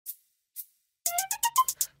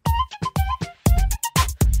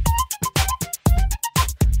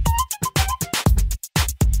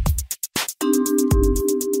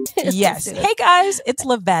Yes. Hey guys, it's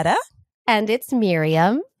Lavetta. And it's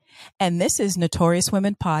Miriam. And this is Notorious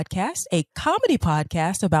Women Podcast, a comedy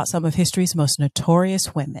podcast about some of history's most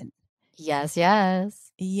notorious women. Yes,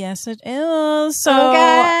 yes. Yes, it is. So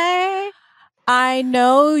okay. I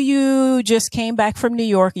know you just came back from New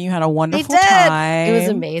York and you had a wonderful I did. time. It was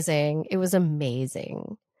amazing. It was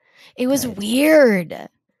amazing. It was weird.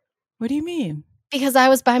 What do you mean? Because I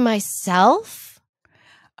was by myself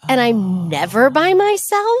and I'm never by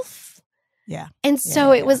myself. Yeah. And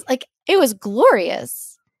so it was like, it was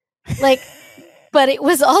glorious. Like, but it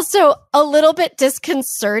was also a little bit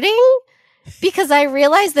disconcerting because I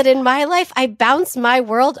realized that in my life, I bounced my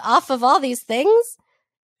world off of all these things.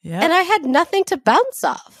 Yeah. And I had nothing to bounce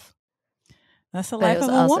off. That's the life of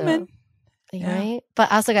a woman. Right?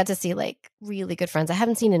 But I also got to see like really good friends I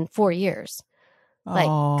haven't seen in 4 years.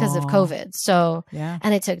 Like because of COVID. So,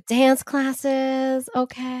 and I took dance classes.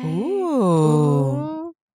 Okay.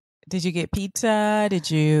 Ooh. Did you get pizza?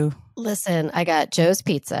 Did you? Listen, I got Joe's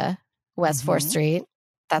Pizza, West 4th Street.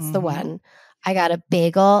 That's the one. I got a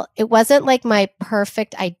bagel. It wasn't like my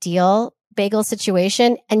perfect ideal bagel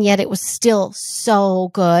situation, and yet it was still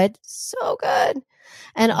so good. So good.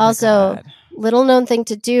 And also, little known thing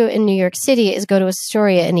to do in New York City is go to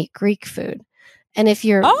Astoria and eat Greek food. And if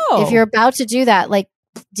you're about to do that, like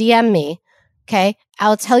DM me, okay?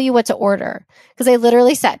 I'll tell you what to order. Because I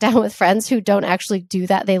literally sat down with friends who don't actually do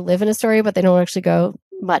that. They live in Astoria, but they don't actually go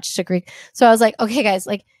much to Greek. So I was like, okay, guys,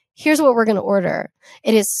 like here's what we're going to order.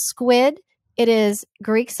 It is squid, it is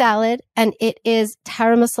Greek salad, and it is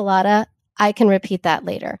tara masalata. I can repeat that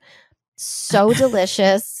later. So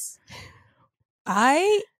delicious.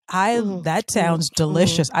 That sounds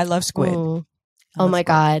delicious. I love squid. Oh my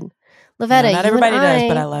God. Lavetta, not everybody does,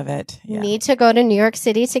 but I love it. Need to go to New York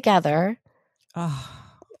City together. Oh.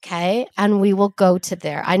 Okay. And we will go to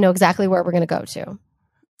there. I know exactly where we're going to go to.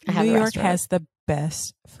 New York has the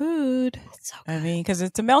best food. So I mean, because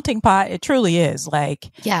it's a melting pot. It truly is.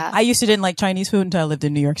 Like, I used to didn't like Chinese food until I lived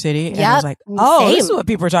in New York City. And I was like, this is what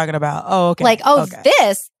people are talking about. Oh, okay. Like,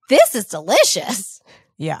 this is delicious.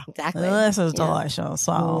 Yeah. Exactly. This is delicious.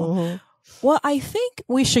 So, well, I think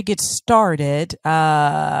we should get started.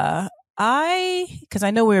 Because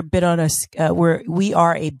I know we're a bit on we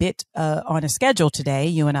are a bit on a schedule today,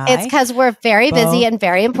 you and I. It's because we're very busy and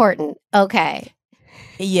very important. Okay.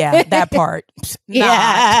 Yeah, that part.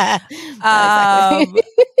 Yeah. Exactly.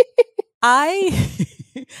 I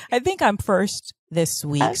think I'm first this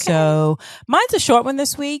week. Okay. So mine's a short one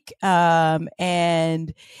this week.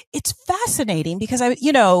 And it's fascinating because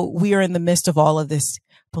we are in the midst of all of this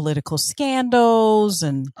political scandals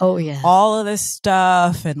and all of this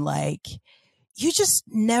stuff. And like, you just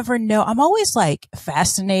never know. I'm always like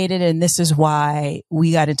fascinated. And this is why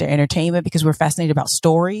we got into entertainment, because we're fascinated about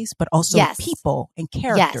stories, but also people and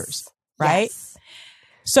characters. Right. Yes.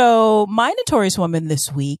 So my notorious woman this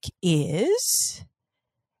week is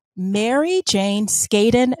Mary Jane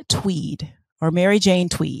Skaden Tweed, or Mary Jane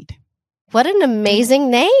Tweed. What an amazing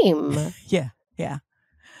name. Yeah.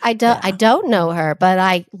 I don't know her, but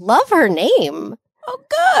I love her name. Oh,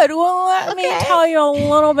 good. Well, let me tell you a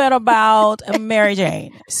little bit about Mary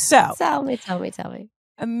Jane. So, tell me.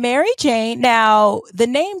 Mary Jane. Now, the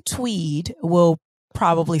name Tweed will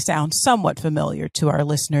probably sound somewhat familiar to our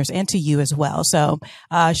listeners and to you as well. So,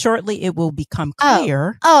 shortly it will become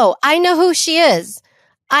clear. Oh, I know who she is.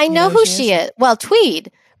 I know who she is. Well,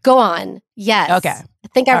 Tweed. Go on. Yes. Okay. I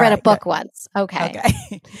think I read a book once. Okay.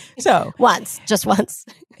 So just once.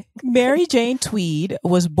 Mary Jane Tweed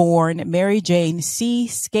was born Mary Jane C.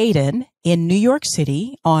 Skaden in New York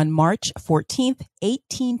City on March 14th,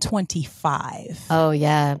 1825. Oh,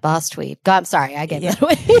 yeah. Boss Tweed. I'm sorry. I get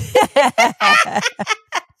that.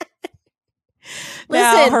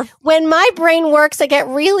 Listen, when my brain works, I get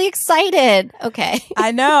really excited. Okay.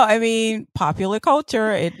 I know. I mean, popular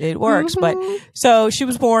culture, it works. But so she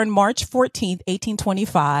was born March 14th,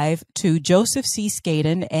 1825 to Joseph C.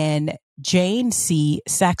 Skaden and Jane C.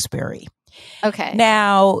 Saxbury. Okay.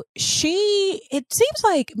 Now, it seems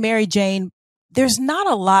like Mary Jane, there's not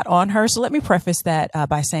a lot on her. So let me preface that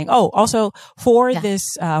by saying, also for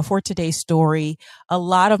for today's story, a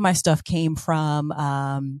lot of my stuff came from,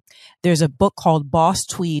 there's a book called Boss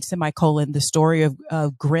Tweed, The Story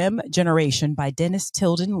of Grim Generation by Dennis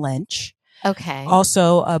Tilden Lynch. Okay.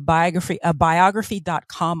 Also a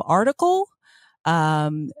biography.com article,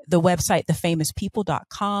 the website,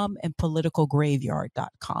 thefamouspeople.com and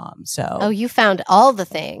politicalgraveyard.com. So, you found all the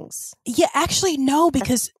things. Yeah, actually, no,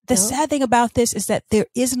 because the sad thing about this is that there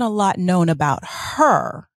isn't a lot known about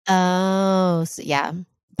her. Oh, so, yeah.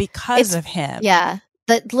 Because of him. Yeah.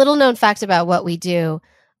 The little known fact about what we do,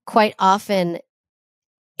 quite often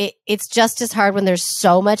it's just as hard when there's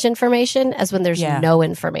so much information as when there's no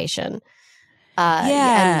information.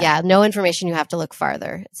 No information, you have to look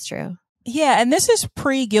farther. It's true. Yeah, and this is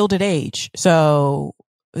pre-Gilded Age, so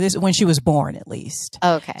this when she was born, at least.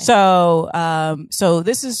 Okay. So, so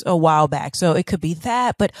this is a while back, so it could be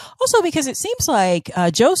that, but also because it seems like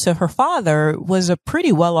Joseph, her father, was a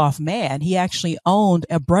pretty well-off man. He actually owned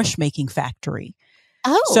a brush making factory.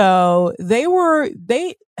 Oh, so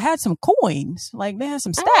they had some coins, like they had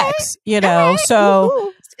some stacks, you know.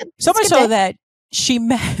 So so much so that she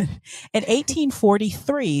met in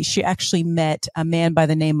 1843. She actually met a man by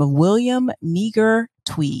the name of William Meager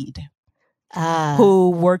Tweed, who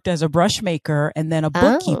worked as a brush maker and then a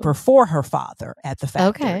bookkeeper for her father at the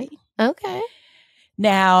factory. Okay.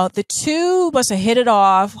 Now, the two must have hit it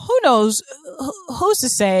off. Who knows? Who's to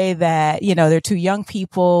say that, you know, they're two young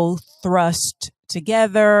people thrust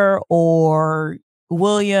together, or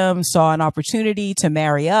William saw an opportunity to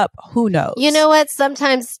marry up? Who knows? You know what?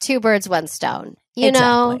 Sometimes two birds, one stone. You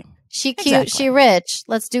know, she cute, she rich.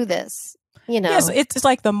 Let's do this. You know, yes, it's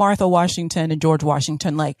like the Martha Washington and George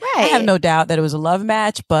Washington. Like, I have no doubt that it was a love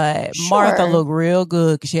match, but Martha looked real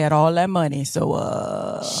good because she had all that money.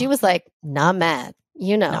 So she was like, not mad.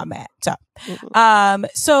 You know, not mad. So,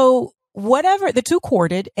 so whatever, the two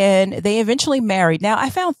courted and they eventually married. Now, I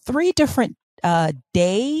found 3 different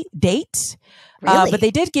dates. Really? But they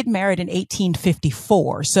did get married in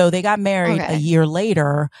 1854. So they got married a year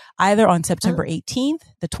later, either on September 18th,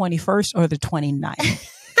 the 21st, or the 29th.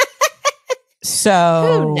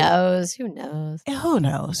 So who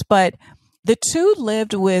knows? But the two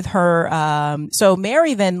lived with her. So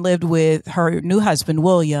Mary then lived with her new husband,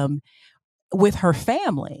 William, with her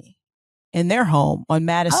family in their home on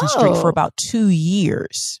Madison Street for about 2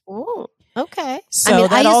 years. Ooh, okay. So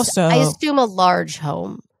I assume a large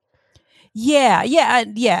home. Yeah.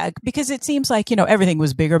 Because it seems like, you know, everything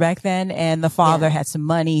was bigger back then and the father had some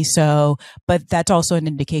money. So, but that's also an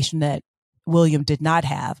indication that William did not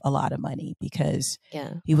have a lot of money because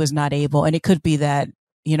he was not able. And it could be that,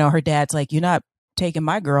 you know, her dad's like, you're not taking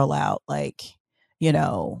my girl out. Like, you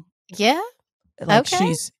know, like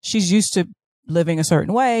she's used to living a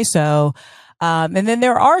certain way. So, and then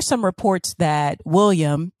there are some reports that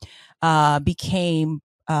William, became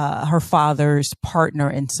her father's partner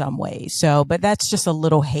in some ways. So, but that's just a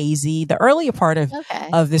little hazy. The earlier part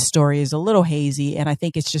of this story is a little hazy. And I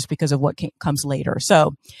think it's just because of what comes later.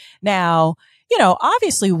 So now, you know,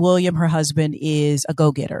 obviously William, her husband, is a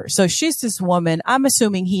go-getter. So she's this woman. I'm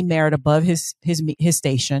assuming he married above his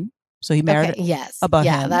station. So he married above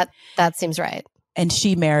him. Yeah, that seems right. And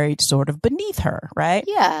she married sort of beneath her, right?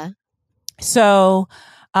 Yeah. So,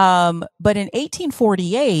 but in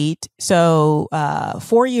 1848, so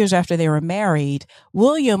 4 years after they were married,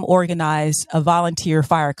 William organized a volunteer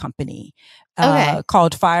fire company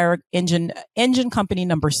called Fire Engine Company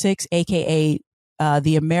Number 6, aka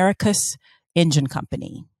the Americas Engine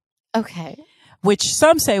Company. Okay. Which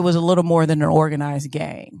some say was a little more than an organized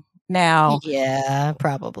gang. Now, yeah,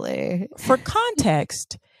 probably. For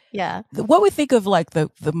context, what we think of like the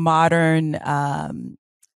modern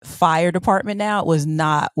fire department now was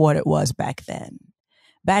not what it was back then.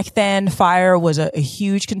 Back then, fire was a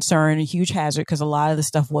huge concern, a huge hazard because a lot of the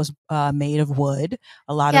stuff was made of wood.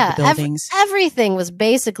 A lot of the buildings. Everything was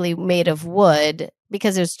basically made of wood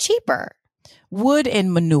because it was cheaper. Wood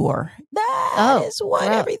and manure. That is what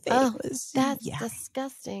everything was. That's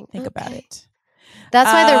disgusting. Think about it.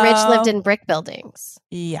 That's why the rich lived in brick buildings.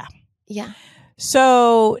 Yeah. Yeah.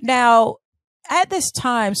 So now at this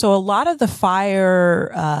time, so a lot of the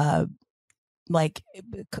fire, like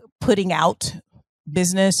putting out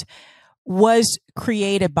business was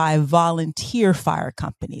created by volunteer fire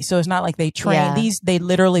companies. So it's not like they trained they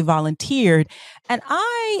literally volunteered. And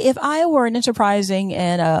if I were an enterprising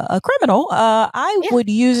and a criminal, I would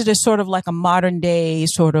use it as sort of like a modern day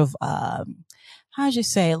sort of, how'd you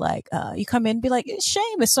say, like, you come in and be like, it's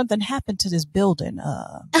shame if something happened to this building.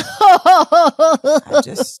 I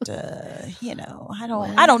just, you know, I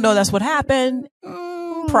don't know that's what happened.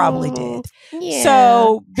 Probably did. Yeah.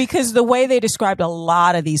 So, because the way they described a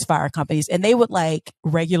lot of these fire companies, and they would like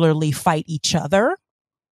regularly fight each other.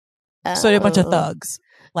 So they're a bunch of thugs.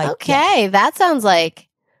 Like, that sounds like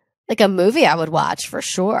a movie I would watch for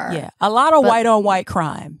sure. Yeah. A lot of white on white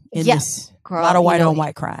crime in this. Girl, a lot of white on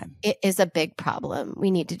white crime. It is a big problem.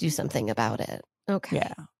 We need to do something about it. Okay.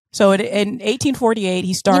 Yeah. So in 1848,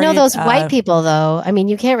 he started. You know, those white people, though, I mean,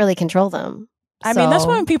 you can't really control them. I mean, that's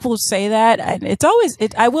when people say that. And it's always,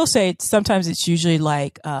 I will say, sometimes it's usually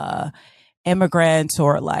like immigrants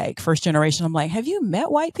or like first generation, I'm like, have you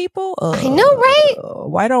met white people? I know, right?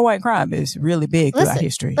 White on white crime is really big throughout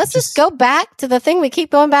history. Let's just go back to the thing we keep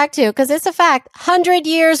going back to, because it's a fact. 100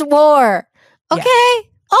 Years War. Okay. Yeah.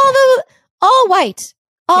 All white,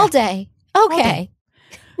 all day. Okay. All day.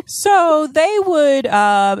 So they would,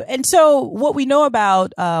 and so what we know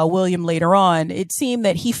about William later on, it seemed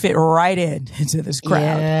that he fit right into this crowd.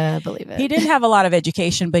 Yeah, I believe it. He didn't have a lot of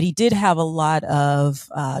education, but he did have a lot of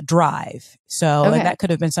drive. So, and that could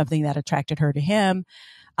have been something that attracted her to him.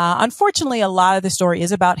 Unfortunately, a lot of the story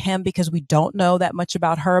is about him because we don't know that much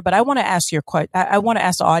about her. But I want to ask I want to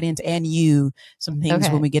ask the audience and you some things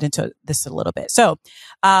when we get into this a little bit. So,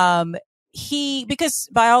 because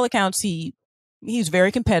by all accounts, he's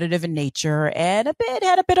very competitive in nature and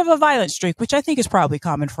had a bit of a violent streak, which I think is probably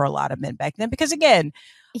common for a lot of men back then. Because again,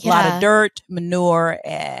 a lot of dirt, manure,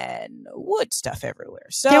 and wood stuff everywhere.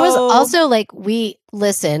 So there was also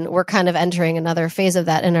we're kind of entering another phase of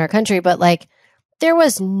that in our country, but like there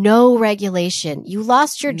was no regulation. You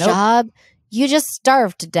lost your job, you just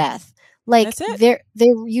starved to death. Like there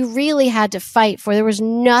you really had to fight for. There was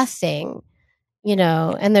nothing,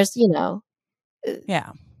 and there's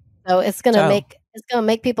So it's gonna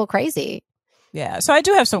make people crazy. Yeah. So I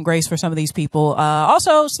do have some grace for some of these people.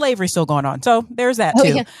 Also, slavery still going on. So there's that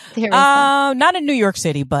too. Yeah. Not in New York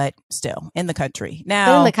City, but still in the country.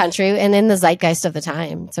 Now in the country and in the zeitgeist of the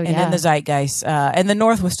time. So in the zeitgeist. And the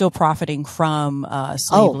North was still profiting from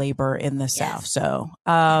slave labor in the South. So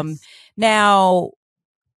now,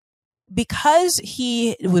 because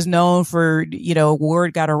he was known for,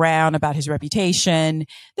 word got around about his reputation,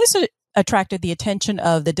 this attracted the attention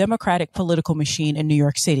of the Democratic political machine in New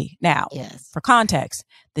York City. Now, for context,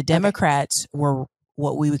 the Democrats were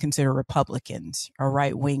what we would consider Republicans or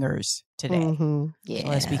right wingers today. Mm-hmm. Yeah. So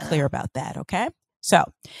let's be clear about that. Okay. So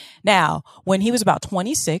now, when he was about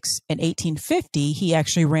 26 in 1850, he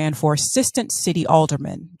actually ran for assistant city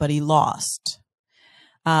alderman, but he lost.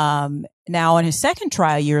 Now on his second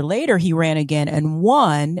trial a year later, he ran again and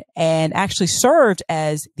won and actually served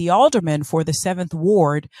as the alderman for the 7th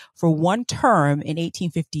Ward for one term in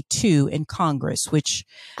 1852 in Congress, which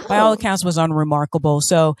by all accounts was unremarkable.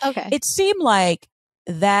 So it seemed like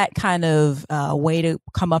that kind of way to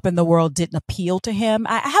come up in the world didn't appeal to him.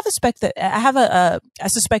 I suspect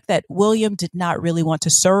that William did not really want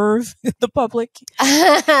to serve the public. He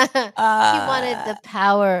wanted the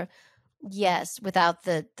power. Yes, without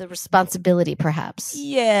the responsibility, perhaps.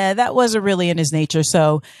 Yeah, that wasn't really in his nature.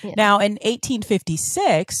 So now in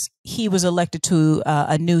 1856, he was elected to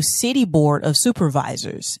a new city board of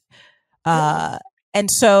supervisors.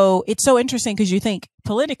 And so it's so interesting because you think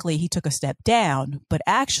politically he took a step down, but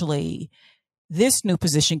actually this new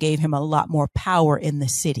position gave him a lot more power in the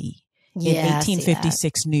city in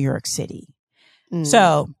 1856 New York City.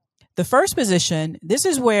 So the first position, this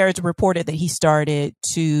is where it's reported that he started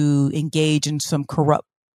to engage in some corrupt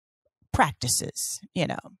practices,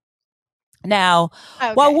 Now,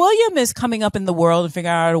 while William is coming up in the world and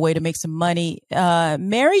figuring out a way to make some money,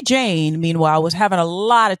 Mary Jane, meanwhile, was having a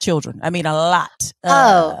lot of children. I mean, a lot.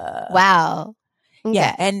 Wow. Okay.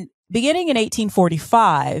 Yeah. And beginning in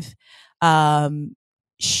 1845,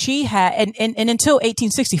 she had, and until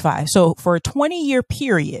 1865, so for a 20-year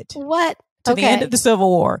period. What? To the end of the Civil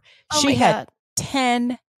War, she had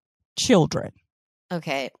 10 children.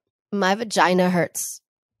 Okay. My vagina hurts.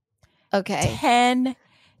 Okay. 10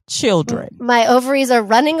 children. My ovaries are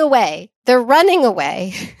running away. They're running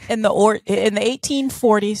away. In the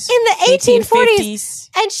 1840s. In the 1840s.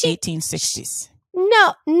 And 1860s.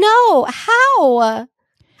 No. How?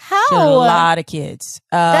 She had a lot of kids.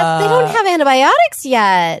 They don't have antibiotics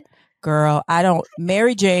yet. Girl,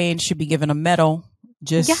 Mary Jane should be given a medal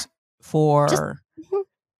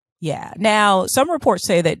Now, some reports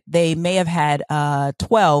say that they may have had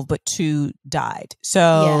 12, but 2 died.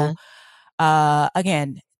 So,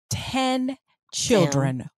 again, 10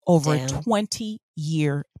 children over a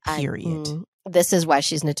 20-year period. This is why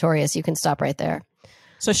she's notorious. You can stop right there.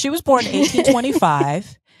 So she was born in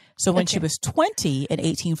 1825. So when she was 20 in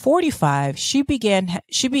 1845, she began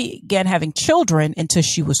having children until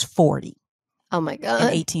she was 40. Oh my God. In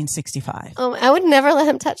 1865. I would never let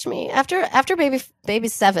him touch me. After baby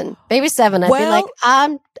seven, I'd be like,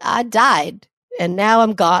 I died and now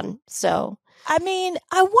I'm gone. So, I mean,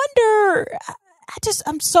 I wonder,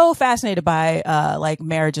 I'm so fascinated by,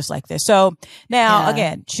 marriages like this. So now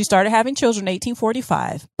again, she started having children in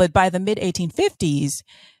 1845, but by the mid 1850s,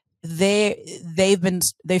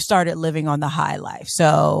 they've started living on the high life.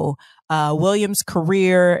 So, William's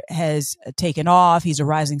career has taken off. He's a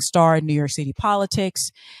rising star in New York City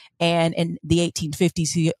politics. And in the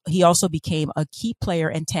 1850s, he also became a key player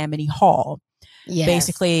in Tammany Hall. Yes.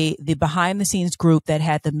 Basically the behind the scenes group that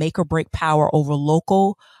had the make or break power over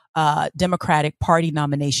local Democratic Party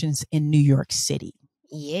nominations in New York City.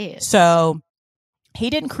 Yes. So he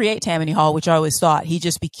didn't create Tammany Hall, which I always thought. He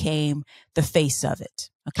just became the face of it.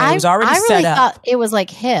 Okay, it was already set up. Thought it was like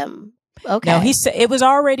him. Okay, no, it was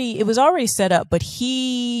already set up. But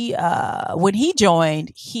he, when he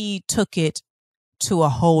joined, he took it to a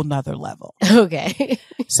whole nother level. Okay.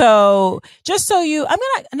 So just so I'm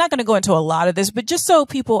not going to go into a lot of this, but just so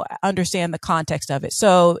people understand the context of it.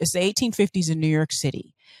 So it's the 1850s in New York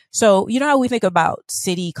City. So you know how we think about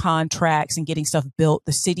city contracts and getting stuff built,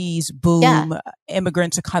 the cities boom, Yeah.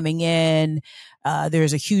 Immigrants are coming in.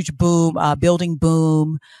 There's a huge boom, building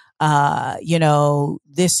boom.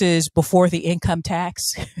 This is before the income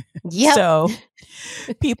tax. Yep. So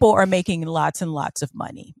people are making lots and lots of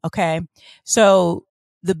money. Okay. So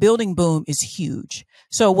the building boom is huge.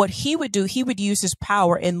 So what he would do, he would use his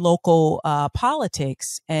power in local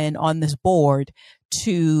politics and on this board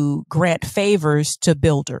to grant favors to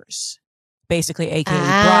builders, basically, aka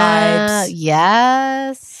bribes.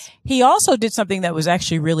 Yes. He also did something that was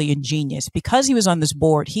actually really ingenious. Because he was on this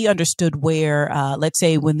board, he understood where, let's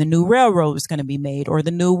say when the new railroad was going to be made or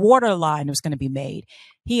the new water line was going to be made,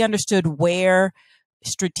 he understood where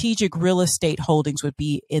strategic real estate holdings would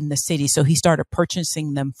be in the city. So he started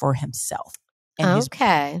purchasing them for himself and his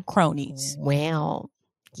cronies. Wow.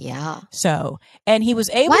 Yeah. So, and he was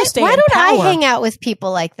able to stay in power. Why don't I hang out with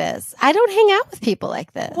people like this? I don't hang out with people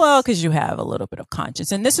like this. Well, because you have a little bit of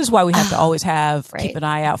conscience. And this is why we have to always keep an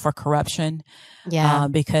eye out for corruption. Yeah.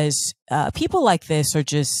 Because people like this are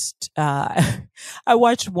just, I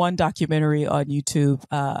watched one documentary on YouTube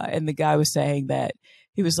and the guy was saying that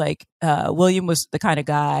he was like, William was the kind of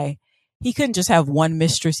guy, he couldn't just have one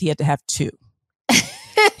mistress. He had to have two.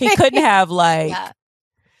 He couldn't have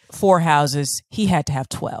 4 houses. He had to have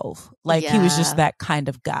 12. He was just that kind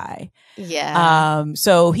of guy. Yeah.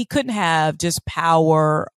 So he couldn't have just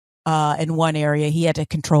power in one area. He had to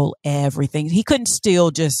control everything. He couldn't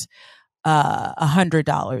steal just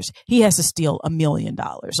 $100. He has to steal $1 million.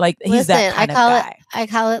 He's that kind of guy. I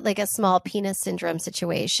call it like a small penis syndrome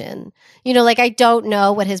situation. I don't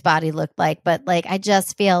know what his body looked like, but I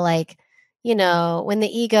just feel like, when the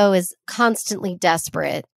ego is constantly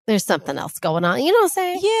desperate, there's something else going on. You know what I'm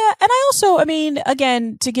saying? Yeah. And I also,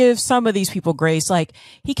 again, to give some of these people grace,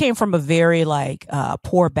 he came from a very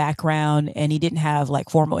poor background and he didn't have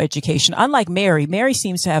formal education. Unlike Mary. Mary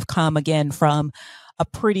seems to have come again from a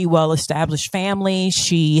pretty well-established family.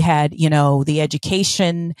 She had, the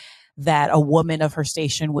education that a woman of her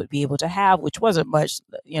station would be able to have, which wasn't much,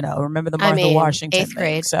 remember the Martha Washington 8th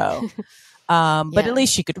grade. So, but at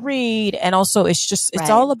least she could read. And also it's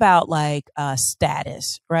all about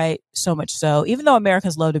status, right? So much so, even though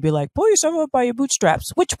Americans love to be pull yourself up by your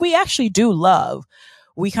bootstraps, which we actually do love,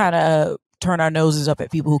 we kind of turn our noses up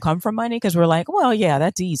at people who come from money because we're like, well, yeah,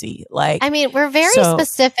 that's easy. We're very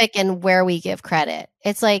specific in where we give credit.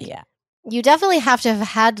 It's you definitely have to have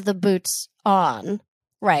had the boots on,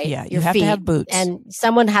 right? Yeah, you have to have boots. And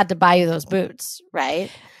someone had to buy you those boots,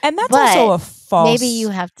 right? And that's also a false... Maybe you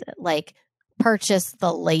have to, purchase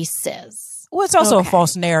the laces. Well, it's also a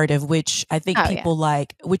false narrative, which I think people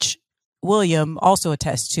which William also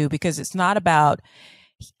attests to, because it's not about...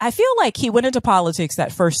 I feel like he went into politics,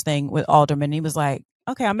 that first thing with alderman. He was like,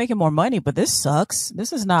 okay, I'm making more money, but this sucks.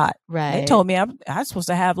 This is not right. They told me I'm supposed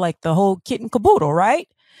to have the whole kit and caboodle, right?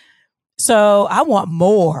 So I want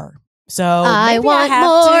more. So maybe I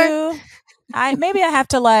have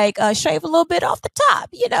to shave a little bit off the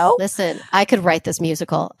top, Listen, I could write this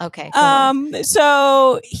musical. Okay.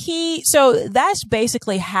 So that's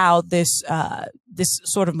basically how this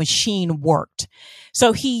sort of machine worked.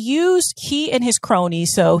 So he and his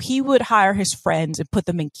cronies, so he would hire his friends and put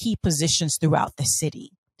them in key positions throughout the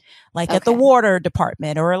city, at the water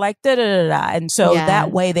department or And so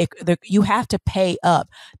that way you have to pay up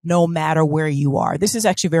no matter where you are. This is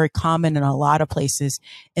actually very common in a lot of places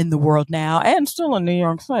in the world now and still in New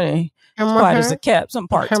York City. It's quite as it kept some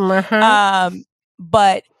parts.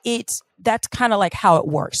 But that's kind of how it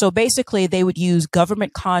works. So basically they would use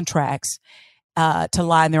government contracts to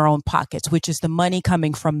line their own pockets, which is the money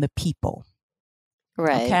coming from the people.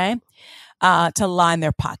 Right. Okay. To line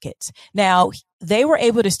their pockets. Now, they were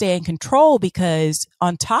able to stay in control because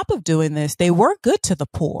on top of doing this, they were good to the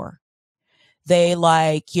poor. They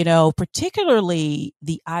particularly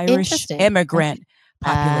the Irish immigrant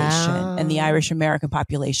population and the Irish American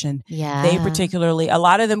population. Yeah. They particularly, a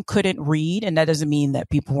lot of them couldn't read, and that doesn't mean that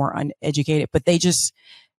people weren't uneducated, but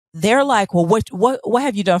they're like, well, what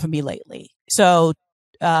have you done for me lately? So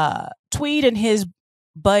Tweed and his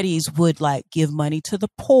buddies would like give money to the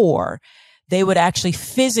poor. They would actually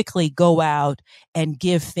physically go out and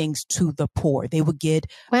give things to the poor. They would get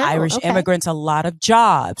Irish immigrants a lot of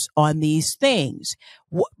jobs on these things.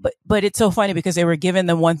 But it's so funny because they were giving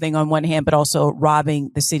them one thing on one hand, but also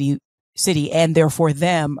robbing the city and therefore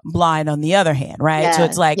them blind on the other hand, right? Yeah. So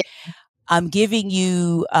it's like, I'm getting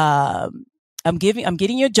you a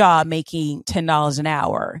job making $10 an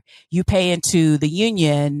hour. You pay into the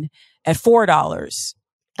union at $4,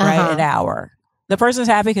 right, an hour. The person's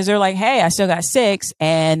happy because they're like, hey, I still got 6,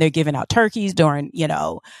 and they're giving out turkeys during,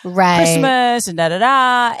 Christmas and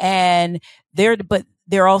and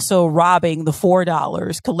they're also robbing the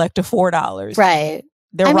 $4, collective $4. Right.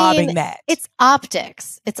 They're robbing that. It's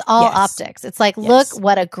optics. It's all optics. It's like, look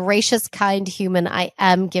what a gracious, kind human I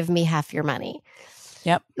am. Give me half your money.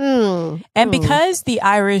 Yep. And because the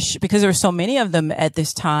Irish, because there were so many of them at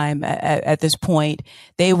this time, at this point,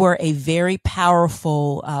 they were a very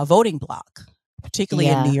powerful voting bloc, particularly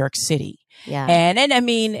in New York City. Yeah. And I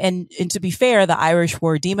mean, and to be fair, the Irish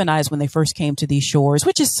were demonized when they first came to these shores,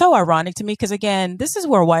 which is so ironic to me. Cause again, this is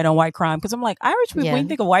where white on white crime. Cause I'm like, Irish people, when you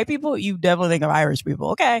think of white people, you definitely think of Irish people.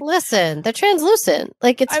 Okay. Listen, they're translucent.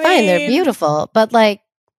 Like it's fine. They're beautiful, but like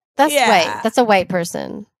that's white. That's a white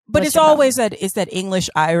person. But it's always that English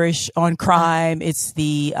Irish on crime. It's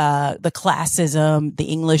the classism, the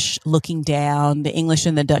English looking down, the English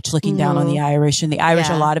and the Dutch looking down on the Irish, and the Irish.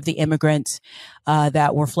 A lot of the immigrants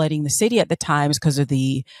that were flooding the city at the times because of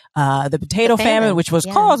the potato famine, which was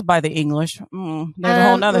caused by the English. There's a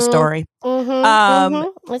whole nother story.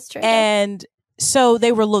 That's true. And so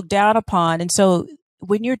they were looked down upon. And so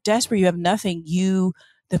when you're desperate, you have nothing.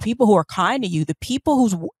 The people who are kind to you, the people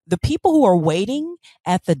who are waiting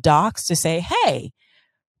at the docks to say, hey,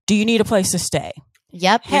 do you need a place to stay?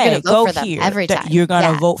 Yep. Hey, you're gonna vote for them every time. You're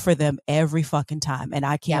going to vote for them every fucking time. And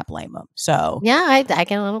I can't blame them. So yeah, I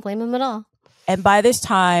can't blame them at all. And by this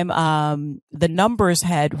time, the numbers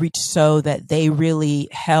had reached so that they really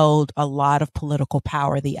held a lot of political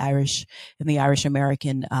power, the Irish and the Irish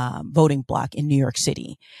American voting bloc in New York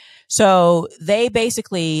City. So they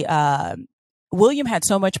basically, William had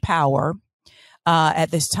so much power at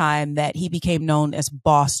this time that he became known as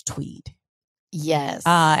Boss Tweed. Yes.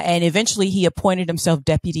 And eventually he appointed himself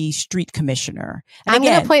deputy street commissioner. And I'm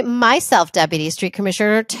going to appoint myself deputy street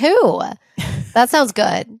commissioner too. That sounds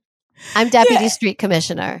good. I'm deputy street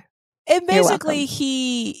commissioner. And basically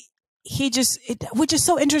which is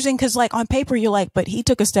so interesting because like on paper you're like, but he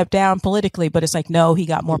took a step down politically, but it's like, no, he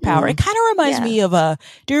got more power. It kind of reminds me of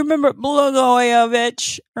do you remember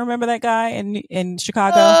Blagojevich? Remember that guy in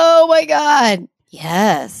Chicago? Oh my God.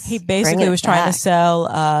 Yes. He basically was trying to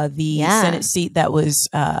sell the Senate seat that was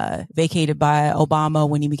vacated by Obama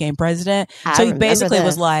when he became president. So he basically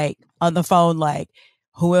was like on the phone, like,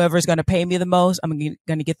 whoever's going to pay me the most, I'm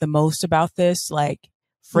going to get the most about this, like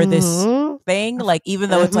for this thing. Like, even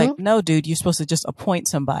though it's like, no, dude, you're supposed to just appoint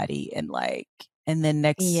somebody and then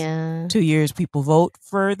next 2 years people vote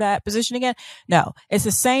for that position again. No, it's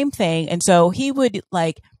the same thing. And so he would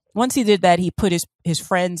once he did that, he put his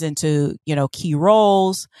friends into, key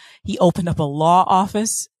roles. He opened up a law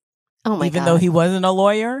office, even though he wasn't a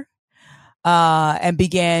lawyer. And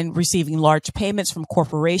began receiving large payments from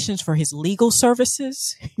corporations for his legal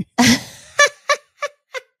services.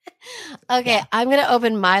 Okay, I'm going to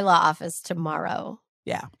open my law office tomorrow.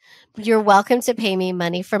 Yeah. You're welcome to pay me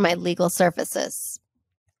money for my legal services.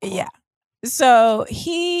 Yeah. So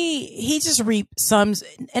he just reaped sums,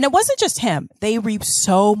 and it wasn't just him. They reaped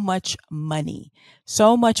so much money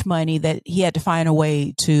that he had to find a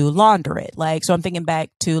way to launder it. So I'm thinking back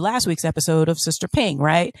to last week's episode of Sister Ping,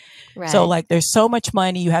 right? So there's so much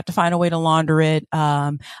money, you have to find a way to launder it.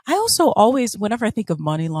 I also always, whenever I think of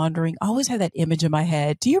money laundering, I always have that image in my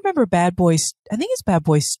head. Do you remember Bad Boys? I think it's Bad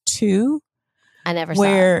Boys 2. I never saw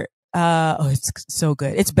it. It's so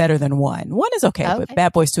good. It's better than 1. 1 is okay, but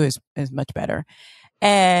Bad Boys 2 is much better.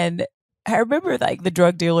 And I remember the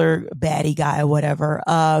drug dealer, baddie guy or whatever.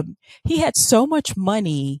 He had so much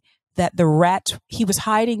money that he was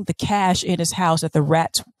hiding the cash in his house that the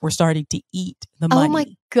rats were starting to eat the money. Oh my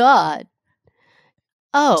God.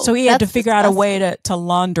 Oh, so he had to figure out a way to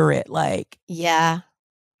launder it. Yeah.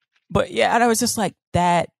 But yeah, and I was just like,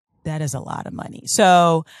 that is a lot of money.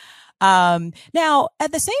 So, now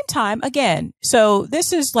at the same time, again, so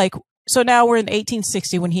this is so now we're in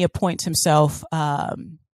 1860 when he appoints himself,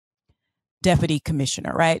 deputy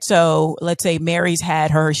commissioner, right? So let's say Mary's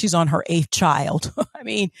she's on her 8th child. I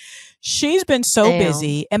mean, she's been so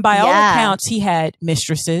busy. And by all accounts, he had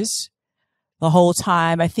mistresses the whole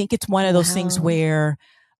time. I think it's one of those things where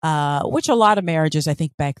which a lot of marriages, I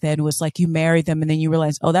think back then was like you married them and then you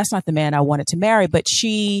realize, oh, that's not the man I wanted to marry. But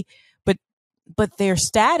their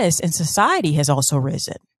status in society has also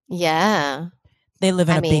risen. Yeah. They live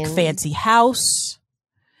in a big fancy house.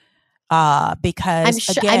 Because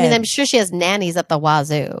I'm sure she has nannies at the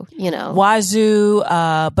wazoo,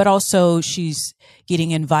 but also she's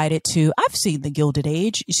getting invited to, I've seen the Gilded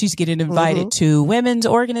Age. She's getting invited to women's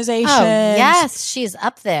organizations. Oh, yes. She's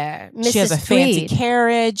up there. Mrs. She has a fancy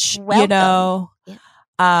carriage, Welcome.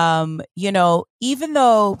 even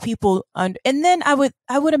though people, and then I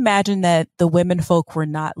would imagine that the women folk were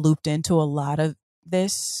not looped into a lot of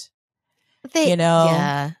this,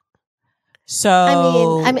 Yeah. So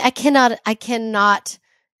I mean, I cannot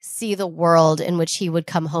see the world in which he would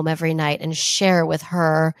come home every night and share with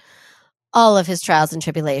her all of his trials and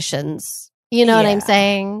tribulations. You know what I'm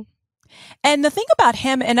saying? And the thing about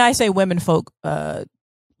him, and I say women folk,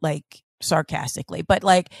 like sarcastically, but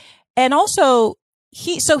like, and also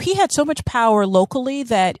he had so much power locally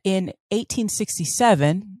that in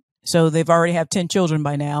 1867, so they've already have 10 children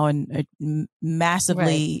by now and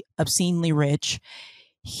massively, obscenely rich.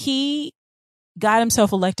 He got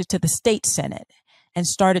himself elected to the state senate and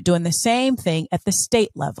started doing the same thing at the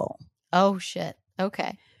state level. Oh, shit.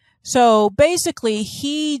 Okay. So basically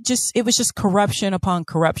it was just corruption upon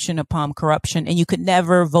corruption upon corruption. And you could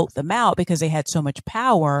never vote them out because they had so much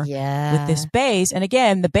power with this base. And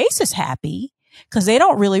again, the base is happy because they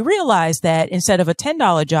don't really realize that instead of a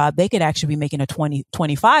 $10 job, they could actually be making a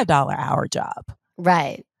 $25 hour job.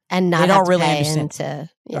 Right. And not they don't really understand.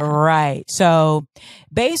 Right. So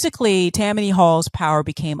basically, Tammany Hall's power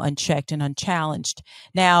became unchecked and unchallenged.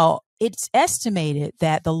 Now, it's estimated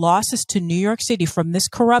that the losses to New York City from this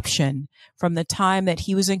corruption, from the time that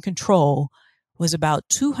he was in control, was about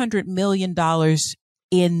 $200 million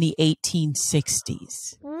in the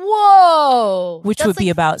 1860s. Whoa! Which would be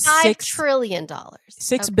about $5 trillion.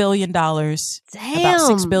 $6 billion. Damn.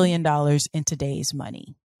 About $6 billion in today's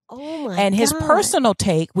money. Oh my And his God. personal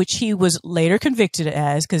take, which he was later convicted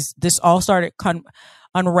as, because this all started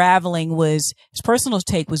unraveling, was his personal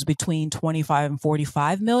take was between 25 and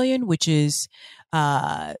 45 million, which is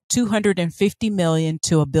 250 million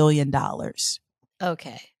to $1 billion.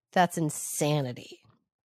 Okay, that's insanity.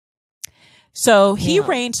 So he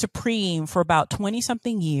reigned supreme for about 20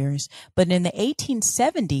 something years, but in the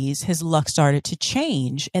 1870s, his luck started to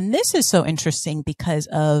change. And this is so interesting because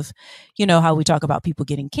of, how we talk about people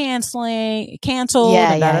getting canceled and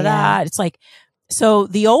It's like, so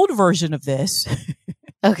the old version of this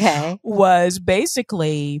was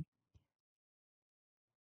basically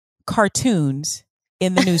cartoons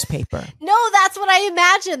in the newspaper. No, that's what I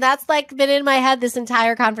imagine. That's like been in my head this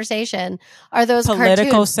entire conversation. Are those political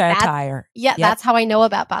cartoons? satire? That's how I know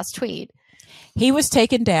about Boss Tweed. He was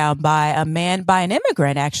taken down by an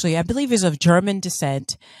immigrant, actually. I believe he's of German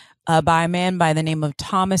descent, by a man by the name of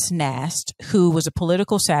Thomas Nast, who was a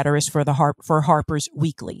political satirist for Harper's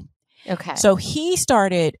Weekly. Okay. So he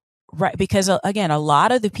started, because again, a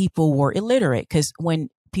lot of the people were illiterate, because when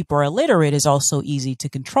people are illiterate, it's also easy to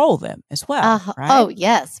control them as well. Right? Oh,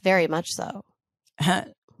 yes, very much so.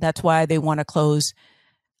 That's why they want to close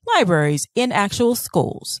libraries in actual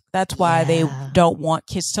schools. That's why they don't want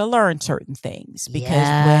kids to learn certain things, because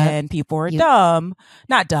when people are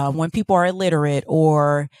when people are illiterate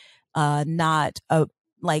or not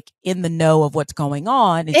like in the know of what's going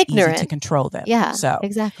on, it's ignorant, easy to control them. Yeah, so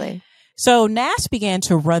exactly. So Nass began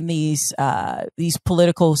to run these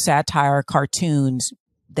political satire cartoons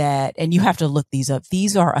and you have to look these up.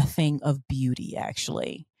 These are a thing of beauty,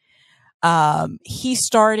 actually. He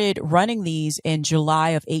started running these in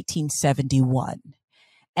July of 1871.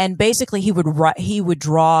 And basically he would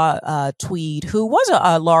draw Tweed, who was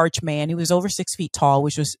a large man. He was over 6 feet tall,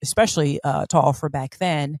 which was especially tall for back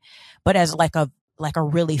then, but as like a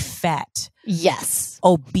really fat,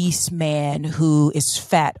 obese man who is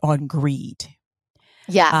fat on greed.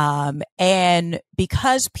 Yeah. And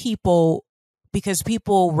because people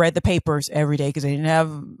read the papers every day because they didn't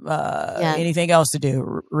have anything else to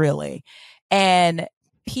do, really. And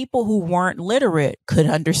people who weren't literate could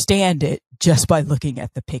understand it just by looking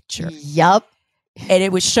at the picture. Yep. And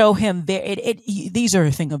it would show him these are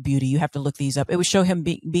a thing of beauty. You have to look these up. It would show him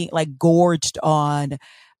being like gorged on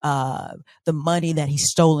the money that he's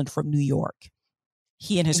stolen from New York.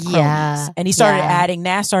 He and his cronies. And he started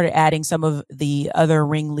adding some of the other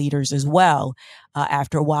ringleaders as well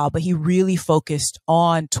after a while, but he really focused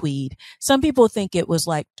on Tweed. Some people think it was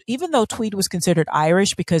like, even though Tweed was considered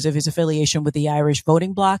Irish because of his affiliation with the Irish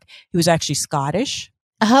voting bloc, he was actually Scottish.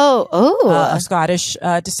 Oh, Scottish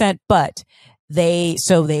descent, but they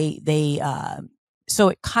so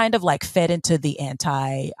it kind of like fed into the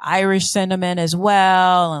anti-Irish sentiment as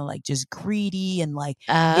well, and like just greedy, and like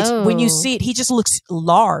it's when you see it, he just looks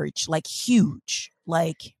large, like huge,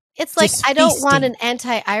 like it's like I don't want an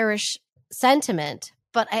anti-Irish sentiment,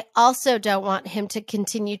 but I also don't want him to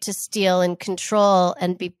continue to steal and control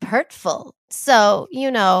and be hurtful. So,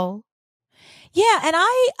 Yeah, and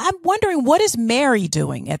I'm wondering, what is Mary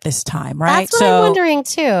doing at this time, right? That's what I'm wondering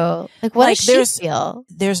too. Like, what does she feel?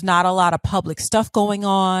 There's not a lot of public stuff going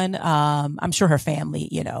on. I'm sure her family,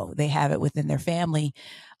 they have it within their family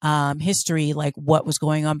history, like what was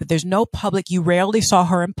going on, but there's no public. You rarely saw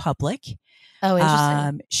her in public. Oh,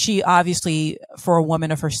 interesting. She obviously, for a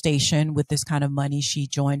woman of her station with this kind of money, she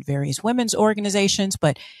joined various women's organizations,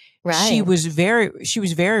 but she was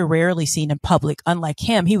very rarely seen in public. Unlike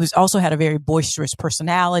him, he also had a very boisterous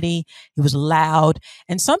personality. He was loud.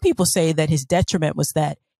 And some people say that his detriment was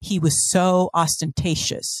that he was so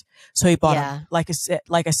ostentatious. So he bought, like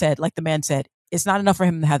the man said, it's not enough for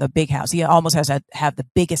him to have a big house. He almost has to have the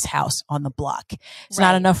biggest house on the block. It's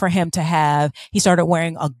not enough for him to he started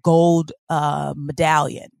wearing a gold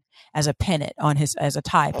medallion as a pennant as a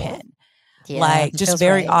tie pin. Yeah, like just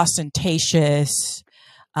very ostentatious.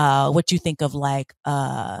 What you think of like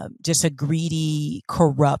just a greedy,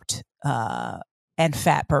 corrupt and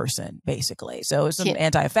fat person, basically. So it's some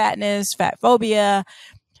anti-fatness, fat phobia.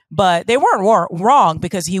 But they weren't wrong,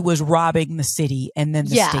 because he was robbing the city and then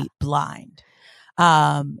the state blind.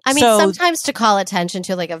 I mean, sometimes to call attention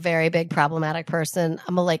to like a very big problematic person,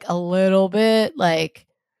 I'm a little bit like,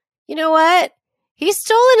 you know what? He's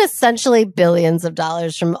stolen essentially billions of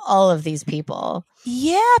dollars from all of these people.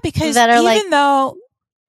 Yeah, because though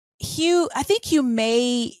I think you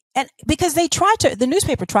may, and because the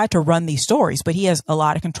newspaper tried to run these stories, but he has a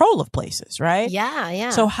lot of control of places, right? Yeah,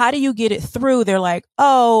 yeah. So how do you get it through? They're like,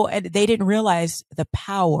 and they didn't realize the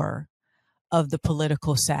power of the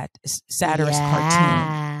political satirist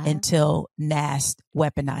cartoon until Nast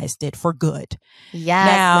weaponized it for good. Yes,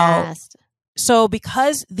 now, Nast. So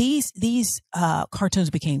because these cartoons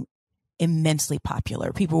became immensely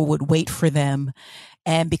popular, people would wait for them,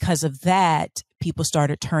 and because of that, people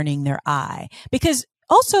started turning their eye. Because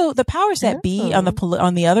also the powers that be on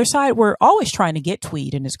the other side were always trying to get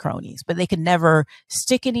Tweed and his cronies, but they could never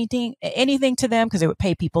stick anything to them because they would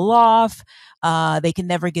pay people off. They could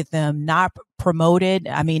never get them not promoted.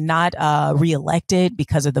 I mean, not reelected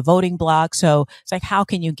because of the voting block. So it's like, how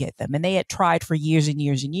can you get them? And they had tried for years and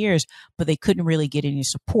years and years, but they couldn't really get any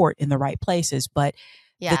support in the right places. But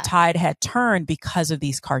the tide had turned because of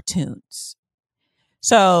these cartoons.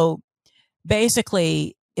 So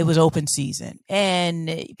basically, it was open season, and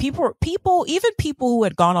even people who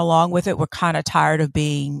had gone along with it were kind of tired of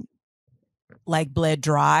being like bled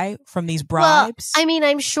dry from these bribes. Well, I mean,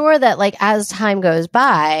 I'm sure that like as time goes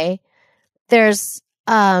by, there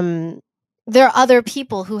are other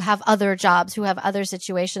people who have other jobs, who have other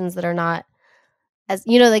situations that are not as,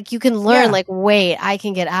 like you can learn like, wait, I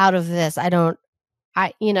can get out of this. Like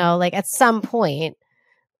at some point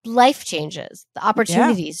life changes, the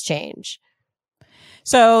opportunities change.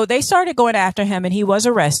 So they started going after him, and he was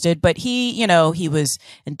arrested, but he was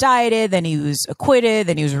indicted, then he was acquitted,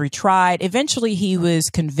 then he was retried. Eventually he was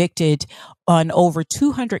convicted on over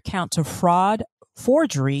 200 counts of fraud,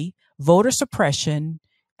 forgery, voter suppression,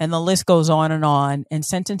 and the list goes on, and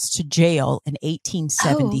sentenced to jail in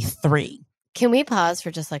 1873. Can we pause for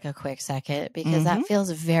just like a quick second? Because that feels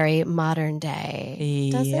very modern day,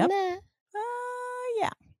 doesn't it? Yeah.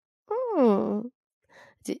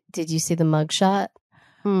 Did you see the mugshot?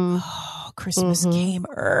 Oh, Christmas came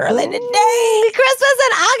early today. Christmas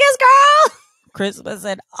in August, girl. Christmas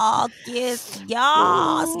in August.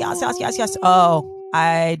 Yes. Oh,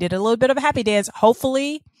 I did a little bit of a happy dance.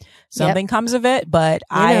 Hopefully something comes of it, but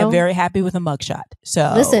I am very happy with a mugshot.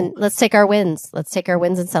 So listen, let's take our wins. Let's take our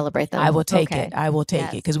wins and celebrate them. I will take it. I will take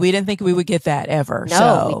it, because we didn't think we would get that ever.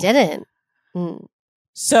 No, we didn't.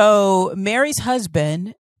 So Mary's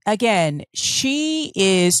husband, again, she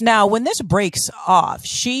is now, when this breaks off,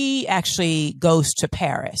 she actually goes to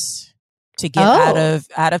Paris to get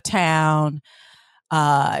out of town.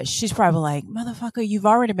 She's probably like, motherfucker, you've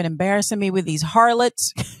already been embarrassing me with these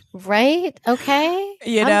harlots. Right? Okay.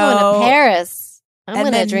 I'm going to Paris. I'm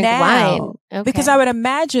going to drink wine. Okay. Because I would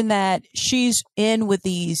imagine that she's in with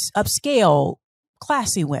these upscale,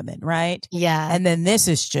 classy women, right? Yeah. And then this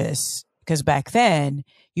is just, because back then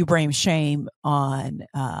you bring shame on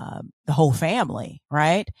the whole family,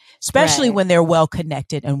 right? Especially when they're well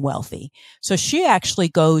connected and wealthy. So she actually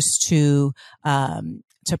goes to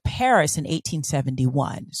Paris in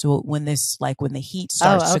 1871. So when the heat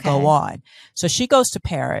starts to go on, so she goes to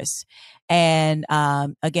Paris, And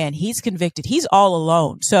again, he's convicted. He's all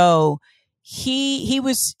alone. So he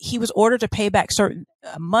was ordered to pay back certain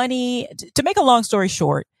money. To make a long story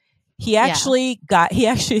short, he actually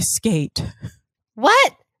escaped.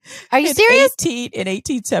 What? Are you serious? In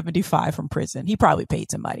 1875 from prison. He probably paid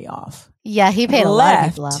some money off. Yeah, he paid a lot of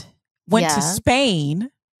people off. Went to Spain.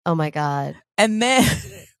 Oh my God. And then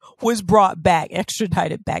was brought back,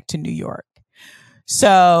 extradited back to New York.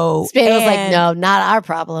 So Spain was like, no, not our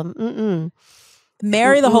problem. Mm-mm.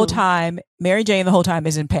 Mary Jane the whole time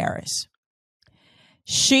is in Paris.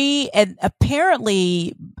 And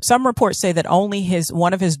apparently some reports say that only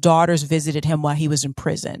one of his daughters visited him while he was in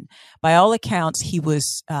prison. By all accounts, he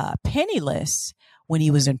was penniless when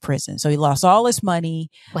he was in prison. So he lost all his money.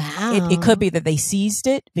 Wow. It could be that they seized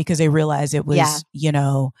it because they realized it was,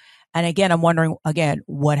 and again, I'm wondering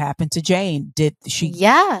what happened to Jane? Did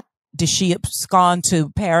she abscond to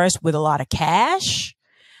Paris with a lot of cash?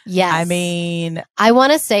 Yes. I mean, I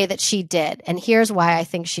want to say that she did. And here's why I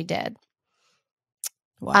think she did.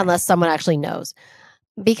 Why? Unless someone actually knows.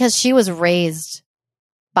 Because she was raised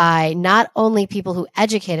by not only people who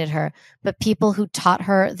educated her, but people who taught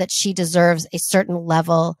her that she deserves a certain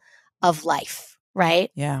level of life,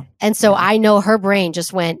 right? Yeah. And so I know her brain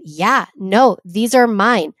just went, no, these are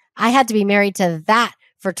mine. I had to be married to that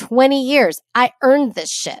for 20 years. I earned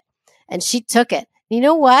this shit. And she took it. You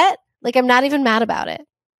know what? Like, I'm not even mad about it.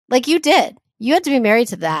 Like, you did. You had to be married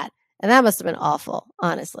to that. And that must have been awful,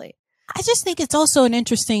 honestly. I just think it's also an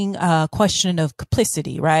interesting question of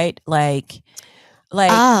complicity, right? Like,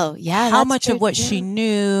 oh yeah, how much of what she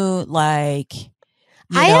knew, like,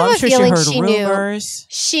 I have a feeling she knew.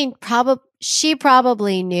 She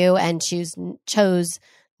probably knew and chose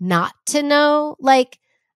not to know. Like,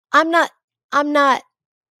 I'm not.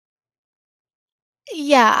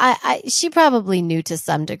 Yeah, she probably knew to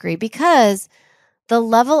some degree because the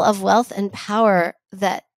level of wealth and power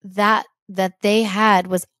that they had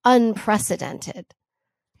was unprecedented.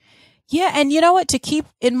 Yeah, and you know what? To keep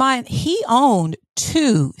in mind, he owned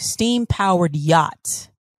 2 steam-powered yachts,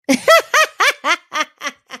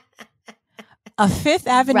 a Fifth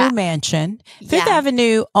Avenue mansion. Fifth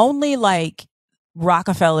Avenue, only like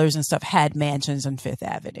Rockefellers and stuff had mansions on Fifth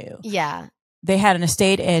Avenue. Yeah, they had an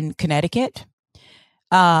estate in Connecticut.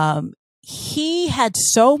 He had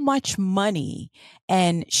so much money,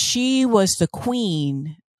 and she was the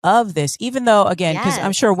queen of this, even though, again, because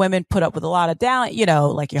I'm sure women put up with a lot of down,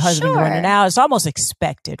 like your husband running out. It's almost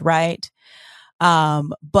expected, right?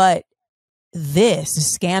 But this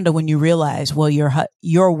is scandal when you realize, well,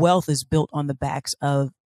 your wealth is built on the backs of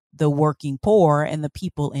the working poor and the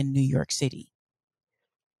people in New York City.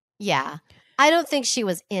 Yeah. I don't think she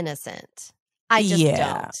was innocent. I just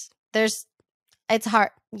don't. It's hard.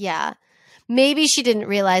 Yeah. Maybe she didn't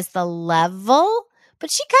realize the level,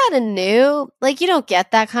 but she kind of knew. Like, you don't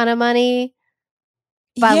get that kind of money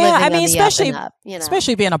by living on the especially up and up,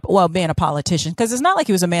 especially being a politician, because it's not like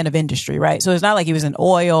he was a man of industry, right? So it's not like he was in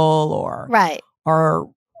oil or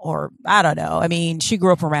I don't know. I mean, she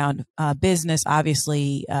grew up around business.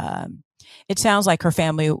 Obviously, it sounds like her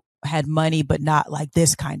family had money, but not like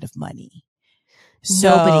this kind of money.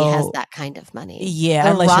 So, nobody has that kind of money.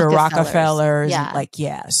 Yeah, unless you're Rockefellers.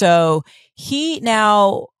 So he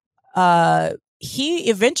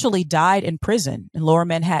eventually died in prison in Lower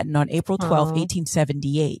Manhattan on April 12th,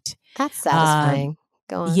 1878. That's satisfying.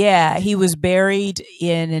 Go on. Yeah, he was buried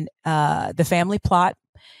in the family plot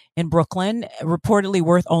in Brooklyn, reportedly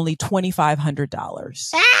worth only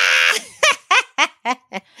 $2,500.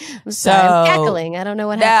 I'm sorry, I'm cackling. I don't know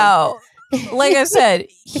what happened. Now, like I said,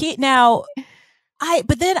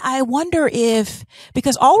 but then I wonder if,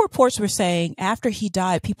 because all reports were saying after he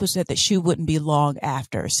died, people said that she wouldn't be long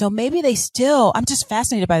after. So maybe I'm just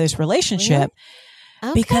fascinated by this relationship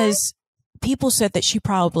because people said that she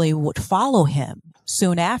probably would follow him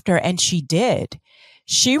soon after. And she did.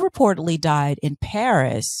 She reportedly died in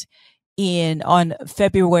Paris on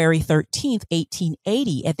February 13th,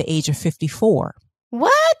 1880 at the age of 54.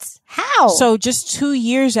 What? How? So just 2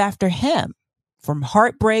 years after him. From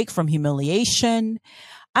heartbreak, from humiliation.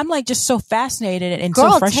 I'm like just so fascinated and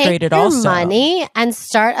so frustrated. Take your money and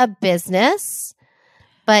start a business.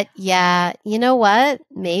 But yeah, you know what?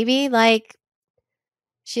 Maybe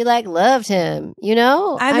she loved him,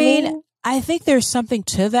 I mean, I think there's something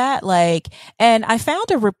to that. And I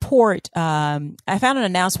found an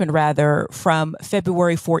announcement rather from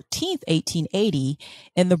February 14th, 1880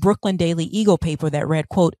 in the Brooklyn Daily Eagle paper that read,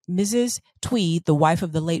 quote, Mrs. Tweed, the wife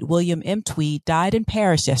of the late William M. Tweed, died in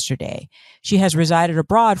Paris yesterday. She has resided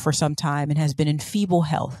abroad for some time and has been in feeble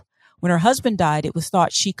health. When her husband died, it was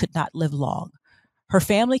thought she could not live long. Her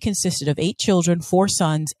family consisted of 8 children, 4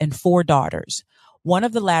 sons, and 4 daughters. One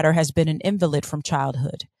of the latter has been an invalid from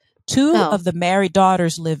childhood. 2 of the married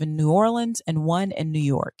daughters live in New Orleans and 1 in New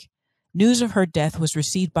York. News of her death was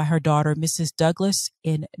received by her daughter, Mrs. Douglas,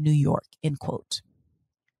 in New York, end quote.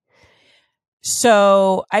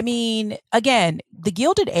 So, I mean, again, the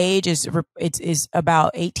Gilded Age is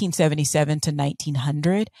about 1877 to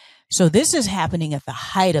 1900. So this is happening at the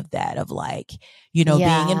height of that, of like, you know,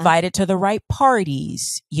 being invited to the right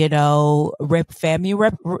parties, you know,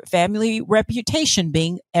 family reputation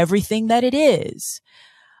being everything that it is.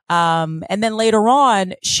 And then later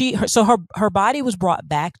on, her body was brought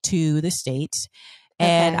back to the States.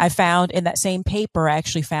 And I found in that same paper, I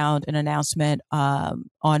actually found an announcement on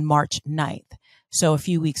March 9th. So a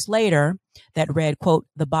few weeks later, that read, quote,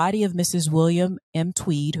 "The body of Mrs. William M.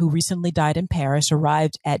 Tweed, who recently died in Paris,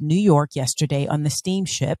 arrived at New York yesterday on the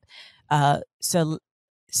steamship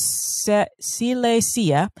Silesia.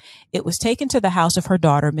 It was taken to the house of her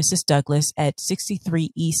daughter, Mrs. Douglas, at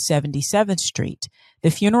 63 East 77th Street.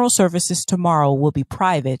 The funeral services tomorrow will be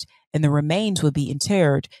private, and the remains will be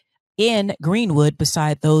interred in Greenwood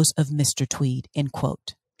beside those of Mr. Tweed," end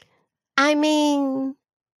quote. I mean,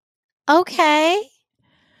 okay.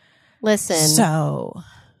 Listen. So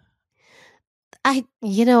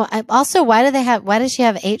also, why does she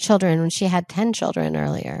have 8 children when she had 10 children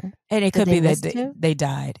earlier? And it could be that they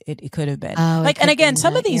died. It could have been. And again,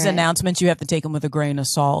 some of these announcements, you have to take them with a grain of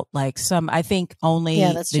salt. Like I think only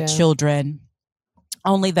the children,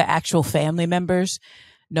 only the actual family members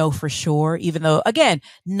know for sure, even though, again,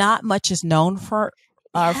 not much is known for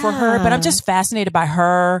her, but I'm just fascinated by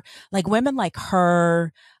her, like women like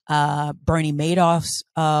her, Bernie Madoff's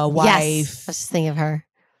wife. Yes, I was just thinking of her.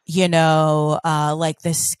 You know, like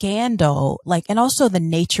the scandal, like, and also the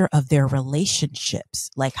nature of their relationships.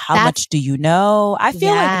 Like, how much do you know? I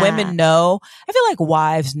feel like women know. I feel like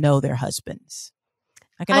wives know their husbands.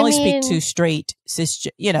 I can only speak to straight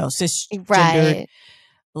cisgendered,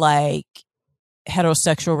 like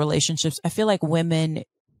heterosexual relationships. I feel like women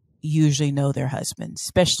usually know their husbands,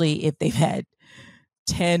 especially if they've had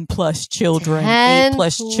 10 plus children, 8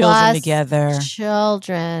 plus children together.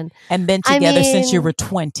 And been together since you were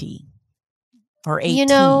 20 or 18. You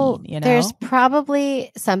know, there's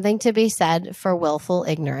probably something to be said for willful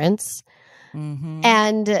ignorance. Mm-hmm.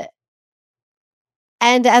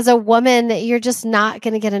 And as a woman, you're just not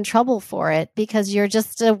going to get in trouble for it because you're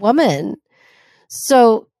just a woman.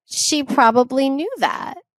 So she probably knew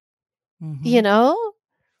that. Mm-hmm. You know?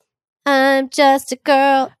 I'm just a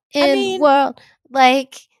girl in the world.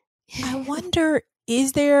 Like, I wonder,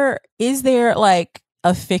 is there like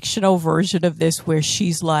a fictional version of this where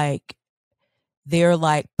she's like, they're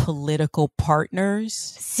like political partners?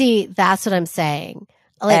 See, that's what I'm saying.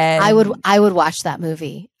 Like, I would watch that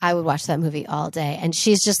movie. I would watch that movie all day. And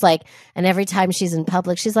she's just like, and every time she's in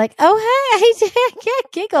public, she's like, oh, hey, I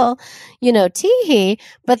can't giggle, tee-hee.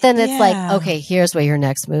 But then it's like, okay, here's what your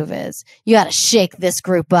next move is. You got to shake this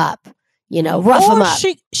group up, rough them up.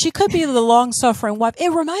 She could be the long-suffering wife.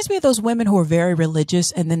 It reminds me of those women who are very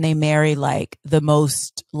religious and then they marry like the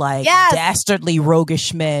most like dastardly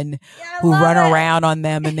roguish men who run around on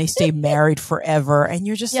them and they stay married forever. And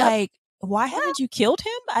you're just like, why haven't you killed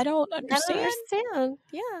him? I don't understand.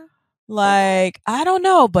 Yeah. Like, I don't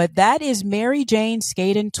know, but that is Mary Jane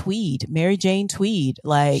Skaden Tweed. Mary Jane Tweed.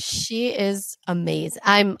 Like, she is amazing.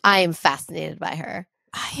 I am fascinated by her.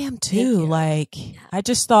 I am too. Like, I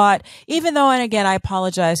just thought, even though, and again, I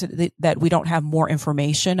apologize that we don't have more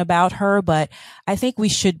information about her, but I think we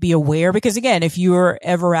should be aware because again, if you're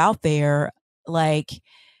ever out there, like,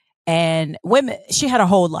 and women, she had a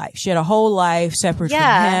whole life. She had a whole life separate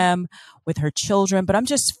from him with her children. But I'm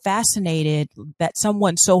just fascinated that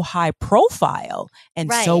someone so high profile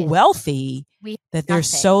and so wealthy that there's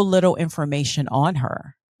so little information on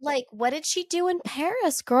her. Like, what did she do in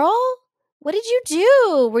Paris, girl? What did you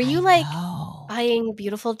do? Were you buying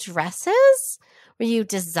beautiful dresses? Were you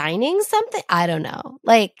designing something? I don't know.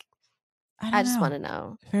 Like, I just want to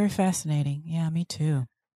know. Very fascinating. Yeah, me too.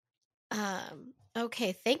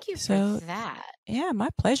 Okay, thank you for that. Yeah, my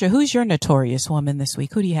pleasure. Who's your notorious woman this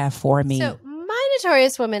week? Who do you have for me? So my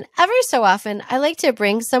notorious woman, every so often, I like to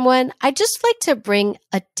bring someone. I just like to bring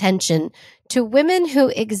attention to women who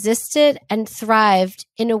existed and thrived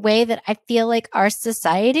in a way that I feel like our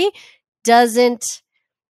society doesn't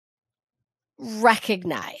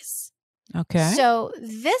recognize. Okay. So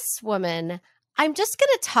this woman, I'm just going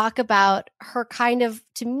to talk about her kind of,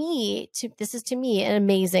 this is to me, an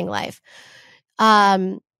amazing life.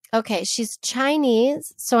 Okay, she's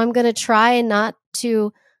Chinese, so I'm going to try not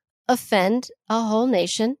to offend a whole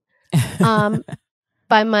nation.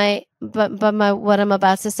 by my what I'm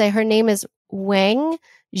about to say. Her name is Wang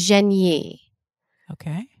Zhenyi.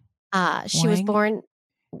 Okay. She was born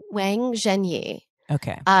Wang Zhenyi.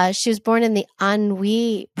 Okay. She was born in the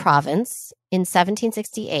Anhui province in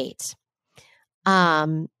 1768.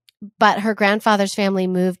 But her grandfather's family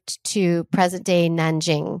moved to present-day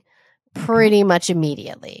Nanjing pretty much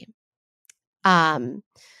immediately.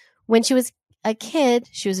 When she was a kid,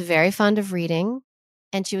 she was very fond of reading,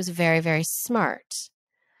 and she was very, very smart.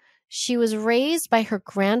 She was raised by her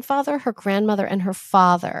grandfather, her grandmother, and her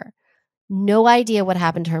father. No idea what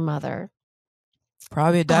happened to her mother.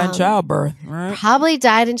 Probably died in childbirth, right? Probably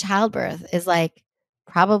died in childbirth is like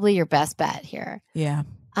probably your best bet here. Yeah.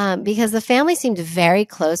 Because the family seemed very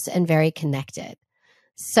close and very connected.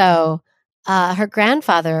 So her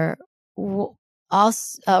grandfather, Wang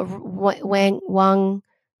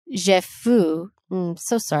Zhefu,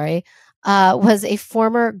 so sorry, was a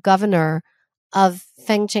former governor of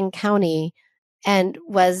Fengcheng County and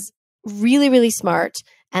was really, really smart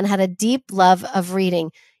and had a deep love of reading.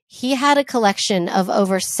 He had a collection of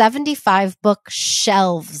over 75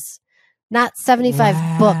 bookshelves, not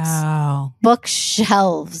 75 books,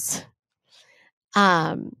 bookshelves.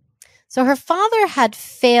 So her father had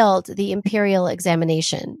failed the imperial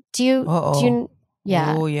examination. Yeah.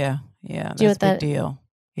 Oh, yeah. Yeah. That's a big deal.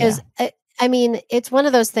 Yeah. I mean, it's one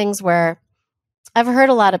of those things where I've heard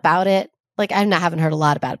a lot about it. Like, I haven't heard a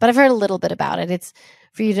lot about it, but I've heard a little bit about it. It's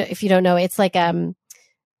for you to, if you don't know, it's like,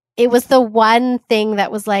 it was the one thing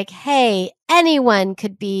that was like, hey, anyone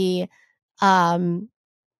could be,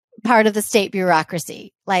 part of the state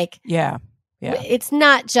bureaucracy. Like, yeah. It's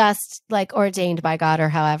not just like ordained by God or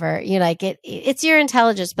however, like it's your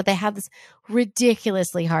intelligence, but they had this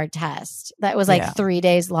ridiculously hard test that was like 3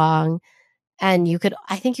 days long. And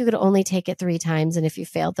I think you could only take it 3 times. And if you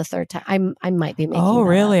failed the third time, I might be making Oh,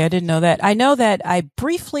 really? up. I didn't know that. I know that I'm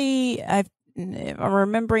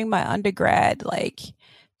remembering my undergrad, like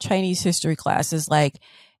Chinese history classes, like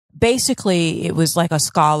basically it was like a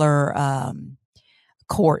scholar,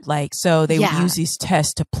 court, like, so they would use these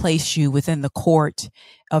tests to place you within the court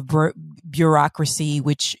of bureaucracy,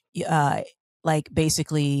 which like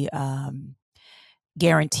basically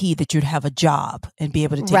guarantee that you'd have a job and be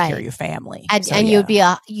able to take care of your family. And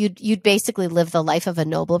you'd basically live the life of a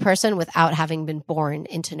noble person without having been born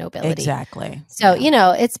into nobility. Exactly. So,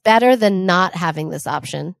 it's better than not having this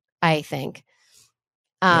option, I think.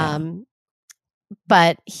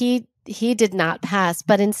 But he did not pass,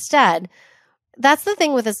 but instead, that's the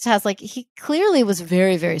thing with his test. Like, he clearly was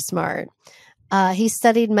very, very smart. He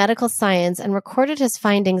studied medical science and recorded his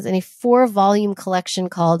findings in a 4-volume collection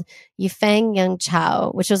called Yifang Yang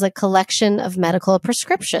Chao, which was a collection of medical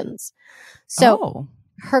prescriptions. So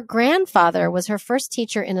her grandfather was her first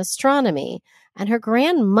teacher in astronomy, and her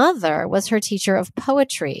grandmother was her teacher of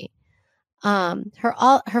poetry.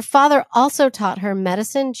 Her father also taught her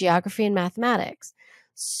medicine, geography, and mathematics.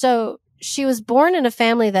 So she was born in a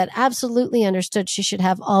family that absolutely understood she should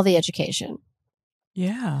have all the education.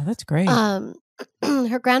 Yeah, that's great.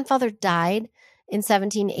 Her grandfather died in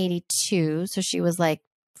 1782, so she was like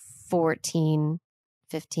 14,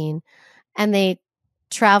 15. And they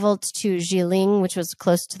traveled to Jilin, which was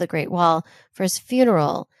close to the Great Wall, for his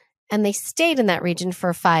funeral. And they stayed in that region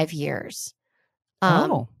for 5 years.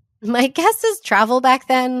 My guess is travel back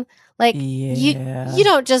then, like, you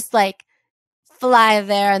don't just like fly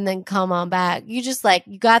there and then come on back. You just like,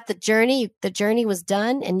 you got the journey was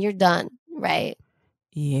done and you're done, right?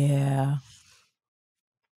 Yeah.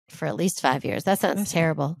 For at least 5 years. That sounds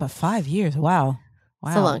terrible. But 5 years, wow.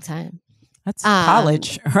 It's a long time. That's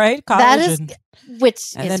college, right? College. That is,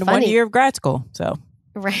 and then funny. 1 year of grad school. So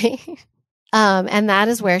right. And that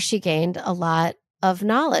is where she gained a lot of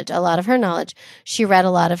her knowledge. She read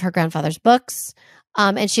a lot of her grandfather's books.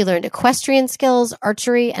 And she learned equestrian skills,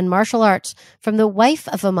 archery, and martial arts from the wife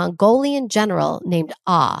of a Mongolian general named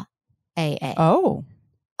A.A. Oh.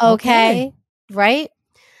 Okay. Right?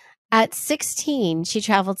 At 16, she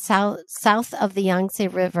traveled south of the Yangtze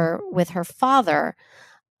River with her father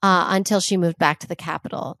until she moved back to the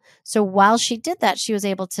capital. So while she did that, she was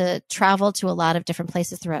able to travel to a lot of different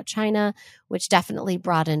places throughout China, which definitely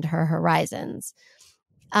broadened her horizons.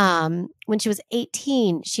 When she was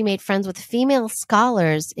 18, she made friends with female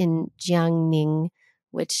scholars in Jiangning,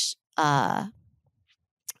 which I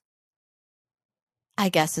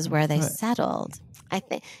guess is where they settled. I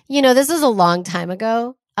think, this is a long time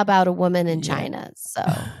ago about a woman in China. So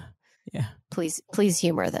please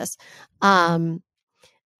humor this.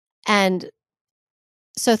 And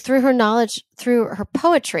so through her knowledge, through her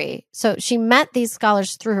poetry, so she met these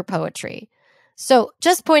scholars through her poetry. So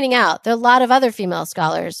just pointing out, there are a lot of other female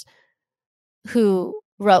scholars who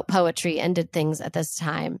wrote poetry and did things at this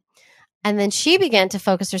time. And then she began to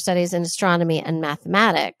focus her studies in astronomy and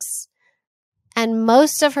mathematics. And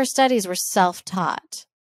most of her studies were self-taught.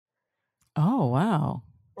 Oh, wow.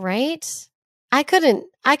 Right? I couldn't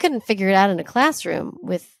figure it out in a classroom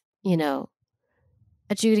with,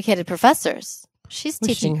 adjudicated professors. She's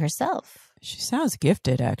teaching herself. She sounds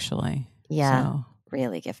gifted, actually. Yeah, so.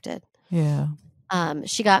 Really gifted. Yeah.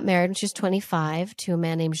 She got married when she was 25 to a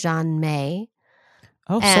man named Jean May.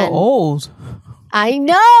 Oh, so old. I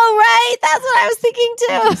know, right? That's what I was thinking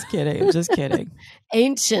too. Just kidding.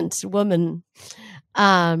 Ancient woman.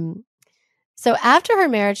 So after her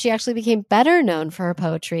marriage, she actually became better known for her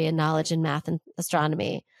poetry and knowledge in math and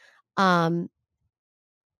astronomy. That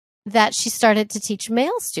she started to teach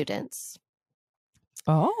male students.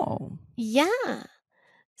 Oh. Yeah.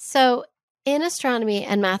 So in astronomy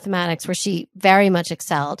and mathematics, where she very much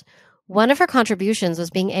excelled, one of her contributions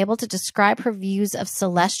was being able to describe her views of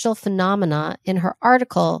celestial phenomena in her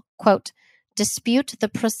article, quote, "Dispute the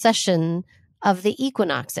Precession of the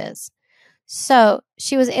Equinoxes." So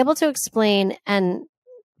she was able to explain and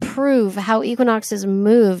prove how equinoxes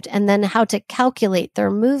moved and then how to calculate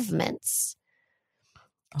their movements.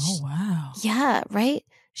 Oh, wow. Yeah, right?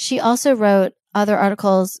 She also wrote other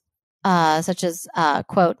articles such as,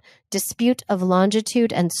 quote, "Dispute of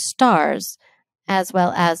Longitude and Stars," as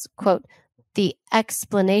well as, quote, "The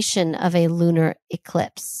Explanation of a Lunar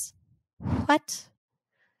Eclipse." What?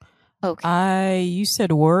 Okay. You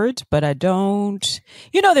said words, but I don't.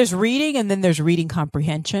 There's reading and then there's reading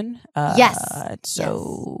comprehension. Yes.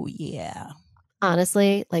 So, yeah.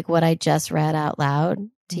 Honestly, like what I just read out loud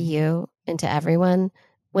to you and to everyone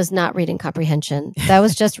was not reading comprehension. That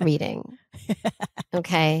was just reading.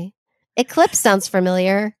 Okay. Eclipse sounds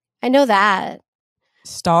familiar. I know that.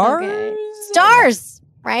 Stars? Okay. Stars,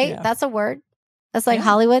 right? Yeah. That's a word. That's like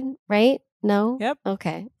Hollywood, right? No? Yep.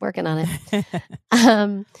 Okay. Working on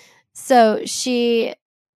it. So she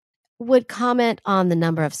would comment on the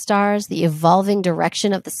number of stars, the evolving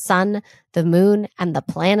direction of the sun, the moon, and the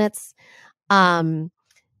planets.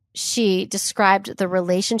 She described the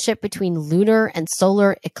relationship between lunar and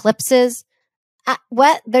solar eclipses.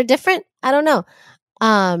 What? They're different? I don't know.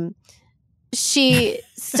 She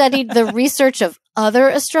studied the research of other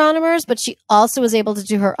astronomers, but she also was able to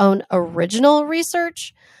do her own original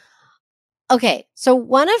research. Okay, so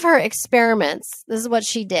one of her experiments, this is what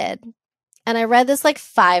she did. And I read this like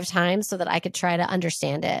 5 times so that I could try to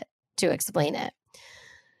understand it, to explain it.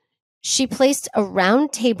 She placed a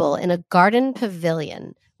round table in a garden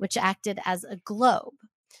pavilion, which acted as a globe.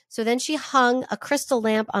 So then she hung a crystal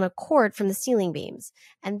lamp on a cord from the ceiling beams,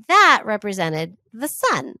 and that represented the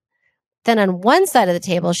sun. Then on one side of the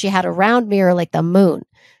table, she had a round mirror like the moon.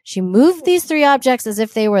 She moved these 3 objects as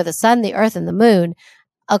if they were the sun, the earth, and the moon,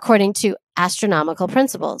 according to astronomical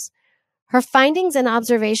principles. Her findings and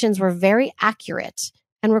observations were very accurate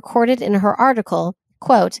and recorded in her article,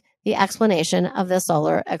 quote, "The Explanation of the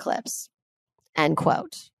Solar Eclipse," end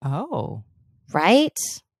quote. Oh. Right?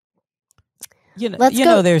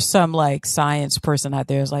 There's some like science person out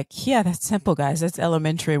there who's like, yeah, that's simple, guys. That's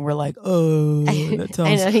elementary. And we're like, oh, that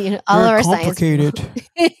sounds I know, all very our complicated.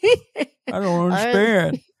 I don't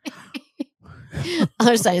understand.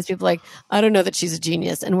 Other science people are like, I don't know that she's a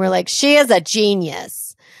genius. And we're like, she is a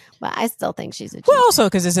genius. But I still think she's a genius. Well, also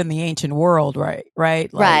because it's in the ancient world, right?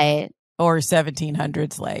 Like, right. Or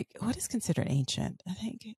 1700s, like, what is considered ancient?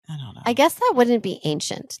 I don't know. I guess that wouldn't be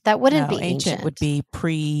ancient. That wouldn't be ancient. Ancient would be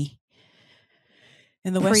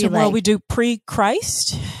in the Western world, we do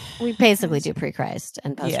pre-Christ. We basically do pre-Christ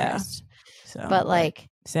and post-Christ. So, but like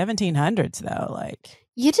 1700s though, like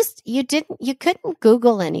you couldn't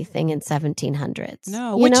Google anything in 1700s.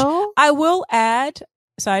 No, which I will add,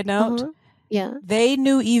 side note, yeah, they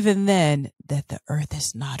knew even then that the earth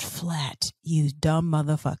is not flat. You dumb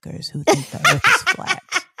motherfuckers who think the earth is flat.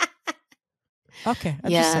 Okay, I'm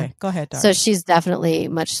just saying. Go ahead, darling. So she's definitely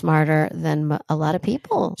much smarter than a lot of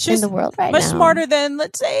people in the world right now. Much smarter than,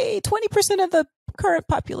 let's say, 20% of the current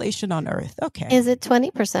population on Earth. Okay. Is it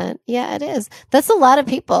 20%? Yeah, it is. That's a lot of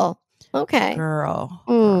people. Okay. Girl.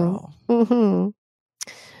 Mm-hmm.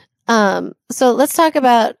 So let's talk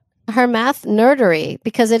about her math nerdery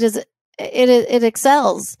because it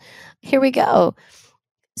excels. Here we go.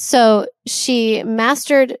 So she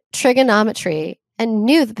mastered trigonometry and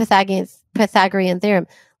knew the Pythagorean theorem.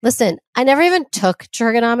 Listen, I never even took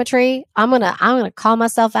trigonometry. I'm gonna call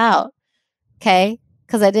myself out, okay?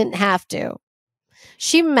 Because I didn't have to.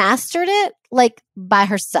 She mastered it like by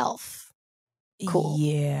herself. Cool.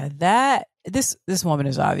 Yeah, this woman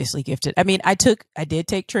is obviously gifted. I mean, I did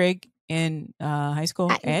take trig in high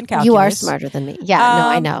school and calculus. You are smarter than me. Yeah, no,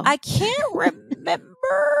 I know. I can't remember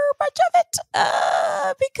much of it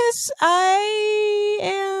because I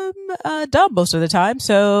am dumb most of the time.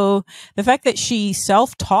 So the fact that she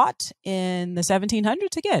self-taught in the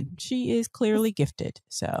 1700s, again, she is clearly gifted.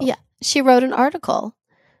 So yeah, she wrote an article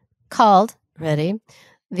called, ready,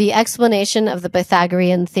 The Explanation of the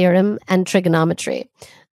Pythagorean Theorem and Trigonometry.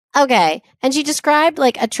 Okay. And she described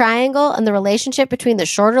like a triangle and the relationship between the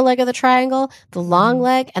shorter leg of the triangle, the long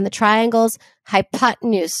leg, and the triangle's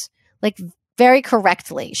hypotenuse, like very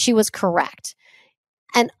correctly. She was correct.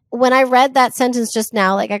 And when I read that sentence just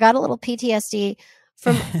now, like I got a little PTSD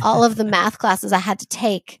from all of the math classes I had to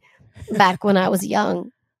take back when I was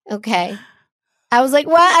young. Okay. I was like,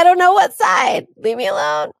 what? I don't know what side. Leave me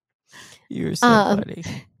alone. You're so funny.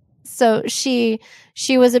 So she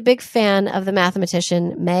was a big fan of the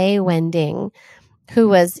mathematician Mei Wending,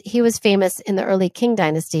 he was famous in the early Qing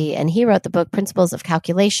dynasty, and he wrote the book Principles of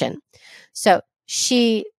Calculation. So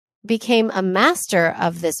she became a master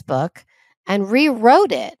of this book and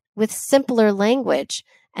rewrote it with simpler language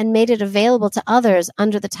and made it available to others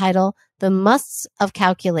under the title The Musts of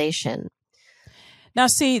Calculation. Now,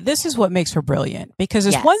 see, this is what makes her brilliant, because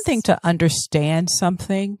it's one thing to understand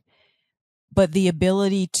something, but the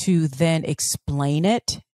ability to then explain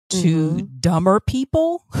it to dumber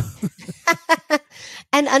people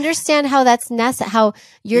and understand how that's necessary, how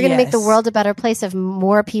you're going to make the world a better place if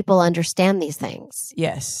more people understand these things.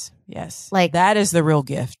 Yes. Yes. Like that is the real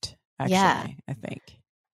gift, actually, I think.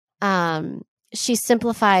 She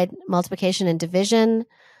simplified multiplication and division.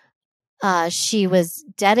 She was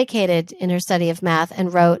dedicated in her study of math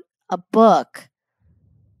and wrote a book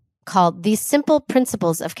called The Simple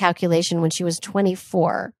Principles of Calculation when she was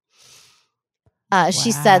 24.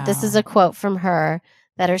 She said, this is a quote from her,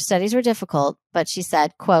 that her studies were difficult, but she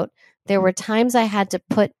said, quote, there were times I had to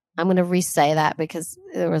put, I'm going to re-say that because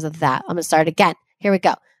there was a that. I'm going to start again. Here we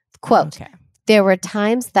go. Quote, there were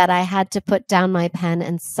times that I had to put down my pen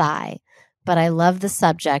and sigh, but I love the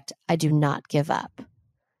subject. I do not give up.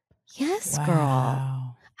 Yes,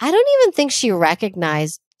 girl. I don't even think she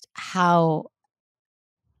recognized how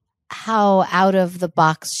out of the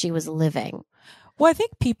box she was living. Well, I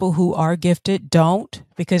think people who are gifted don't,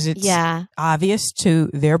 because it's obvious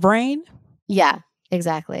to their brain. Yeah,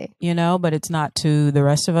 exactly. You know, but it's not to the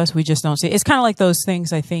rest of us. We just don't see it. It's kind of like those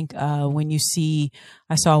things, I think, when you see,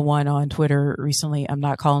 I saw one on Twitter recently. I'm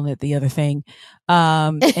not calling it the other thing.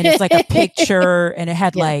 And it's like a picture and it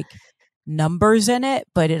had like numbers in it,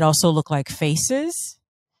 but it also looked like faces.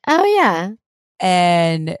 Oh, yeah.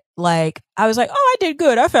 And like, I was like, oh, I did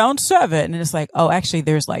good. I found 7. And it's like, oh, actually,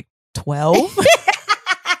 there's like 12.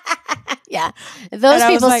 Yeah. Those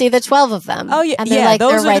people see the 12 of them. Oh, yeah. And yeah. like,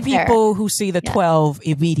 those are right the people who see the 12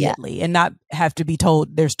 immediately and not have to be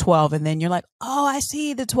told there's 12. And then you're like, oh, I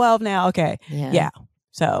see the 12 now. Okay. Yeah.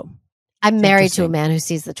 So I'm married to a man who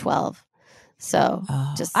sees the 12. So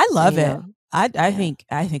just, I love it. I think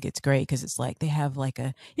it's great because it's like they have like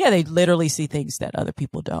they literally see things that other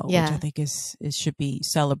people don't, which I think should be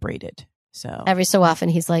celebrated. So every so often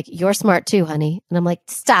he's like, you're smart too, honey. And I'm like,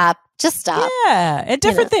 just stop. Yeah. And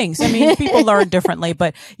different things. I mean, people learn differently,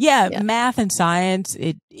 but math and science,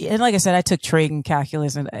 and like I said, I took trig and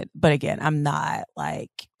calculus, but again, I'm not like,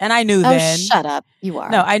 and I knew then. Shut up. You are.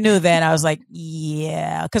 No, I knew then. I was like,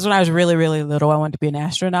 because when I was really, really little, I wanted to be an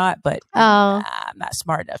astronaut, but I'm not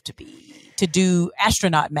smart enough to do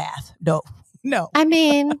astronaut math. No. I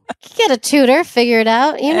mean, get a tutor, figure it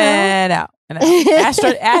out, you know. No.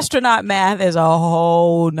 Astronaut math is a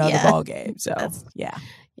whole nother ball game. So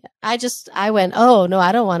I went, oh no,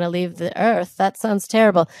 I don't want to leave the Earth. That sounds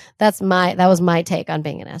terrible. That was my take on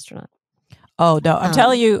being an astronaut. Oh no, I'm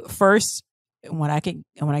telling you, first when I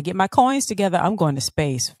get my coins together, I'm going to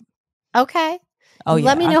space. Okay. Oh yeah.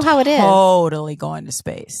 Let me know how it is. Totally going to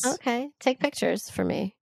space. Okay. Take pictures for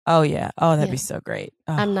me. Oh yeah. Oh, that'd be so great.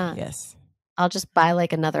 Oh, I'm not. Yes. I'll just buy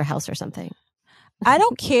like another house or something. I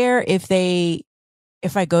don't care if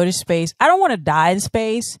I go to space. I don't want to die in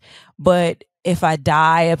space, but if I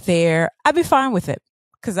die up there, I'd be fine with it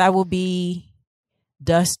because I will be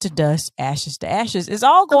dust to dust, ashes to ashes. It's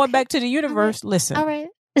all going back to the universe. All right. Listen. All right.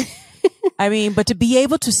 I mean, but to be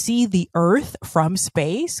able to see the Earth from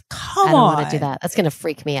space, come on. I don't want to do that. That's going to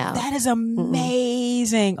freak me out. That is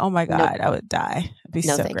amazing. Oh my God. Nope. I would die. It'd be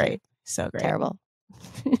so great. You. So great. Terrible.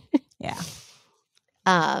 Yeah.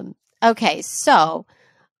 Okay, so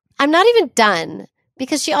I'm not even done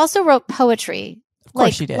because she also wrote poetry. Of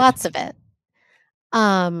course she did. Lots of it.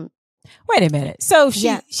 Wait a minute. So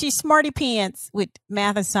she's smarty pants with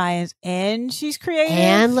math and science, and she's creative.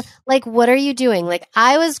 And like, what are you doing? Like,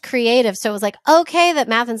 I was creative, so it was like, okay, that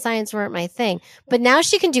math and science weren't my thing, but now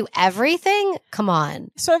she can do everything. Come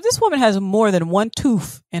on. So if this woman has more than one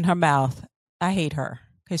tooth in her mouth, I hate her,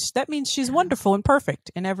 because that means she's wonderful and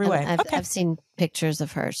perfect in every way. I've seen pictures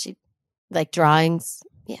of her. She like drawings.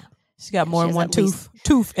 Yeah, she's got more than one tooth,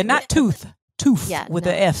 and not tooth. Tooth with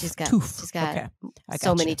an F. She's got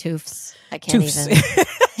so many tooths. I can't even.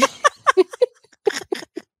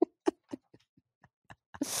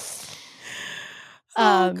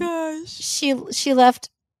 Oh gosh. She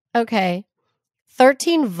left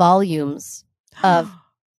 13 volumes of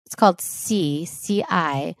it's called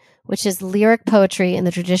CI, which is lyric poetry in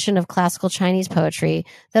the tradition of classical Chinese poetry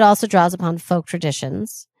that also draws upon folk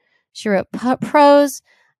traditions. She wrote prose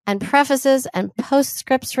and prefaces and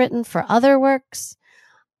postscripts written for other works.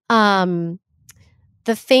 The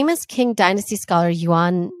famous Qing Dynasty scholar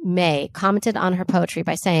Yuan Mei commented on her poetry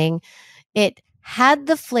by saying, "It had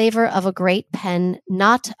the flavor of a great pen,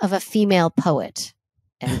 not of a female poet."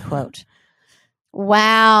 End quote.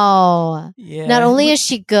 Wow. Yeah. Not only is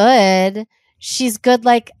she good, she's good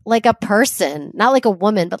like a person, not like a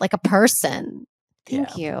woman, but like a person.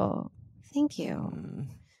 Thank you.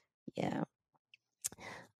 Yeah.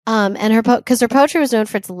 And because her poetry was known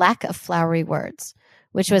for its lack of flowery words,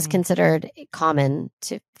 which was considered common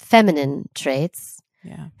to feminine traits.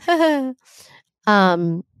 Yeah.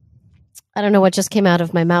 I don't know what just came out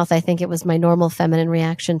of my mouth. I think it was my normal feminine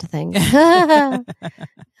reaction to things.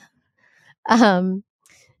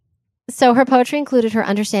 So her poetry included her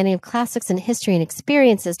understanding of classics and history and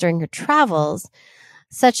experiences during her travels,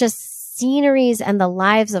 such as sceneries and the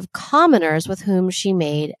lives of commoners with whom she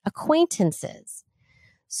made acquaintances.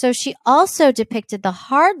 So she also depicted the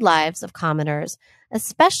hard lives of commoners,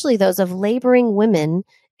 especially those of laboring women,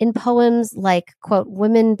 in poems like, quote,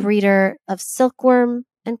 "Women Breeder of Silkworm,"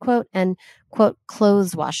 end quote, and, quote,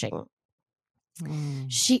 "Clothes Washing."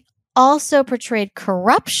 She also portrayed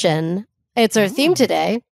corruption. It's our theme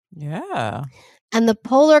today. Yeah. And the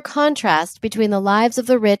polar contrast between the lives of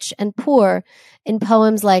the rich and poor in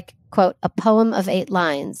poems like, quote, "A Poem of 8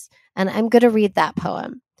 Lines." And I'm going to read that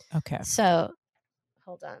poem. Okay. So,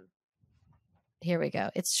 hold on. Here we go.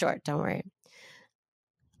 It's short. Don't worry.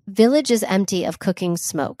 "Village is empty of cooking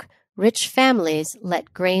smoke. Rich families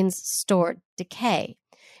let grains stored decay.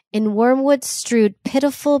 In wormwood strewed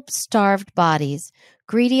pitiful starved bodies,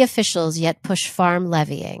 greedy officials yet push farm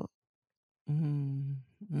levying."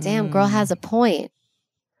 Damn, girl has a point.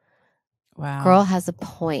 Wow. Girl has a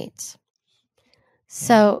point.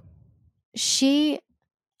 So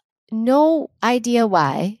no idea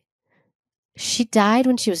why, she died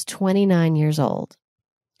when she was 29 years old.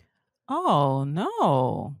 Oh,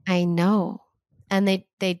 no. I know. And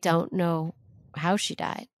they don't know how she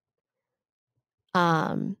died.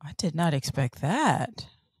 I did not expect that.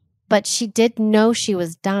 But she did know she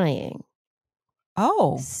was dying.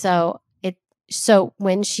 Oh. So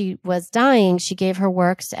when she was dying, she gave her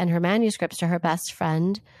works and her manuscripts to her best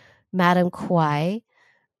friend, Madame Kwai.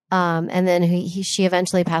 And then she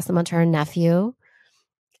eventually passed them on to her nephew,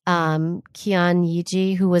 Qian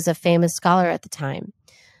Yiji, who was a famous scholar at the time.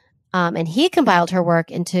 And he compiled her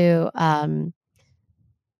work into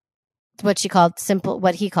what he called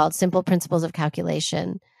simple principles of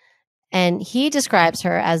calculation. And he describes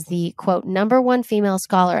her as the, quote, #1 female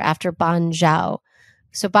scholar after Ban Zhao.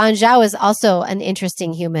 So Ban Zhao is also an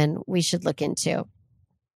interesting human we should look into.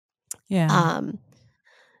 Yeah.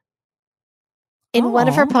 In one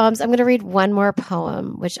of her poems, I'm going to read one more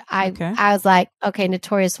poem, which I was like, okay,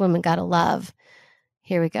 Notorious Woman, gotta love.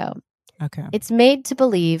 Here we go. Okay. "It's made to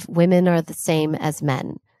believe women are the same as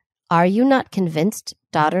men. Are you not convinced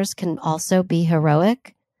daughters can also be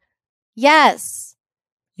heroic?" Yes.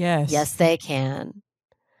 Yes, they can.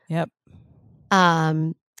 Yep.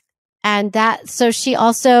 And so she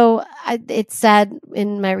also, it said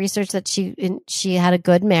in my research that she had a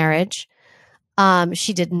good marriage.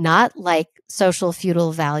 She did not like social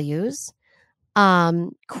feudal values.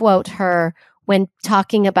 Quote her, when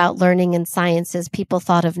talking about learning and sciences, people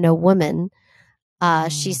thought of no woman.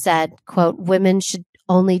 She said, quote, "Women should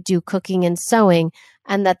only do cooking and sewing,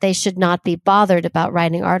 and that they should not be bothered about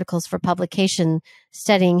writing articles for publication,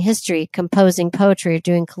 studying history, composing poetry, or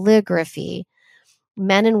doing calligraphy.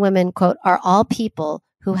 Men and women, quote, are all people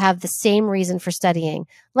who have the same reason for studying."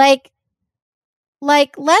 Like,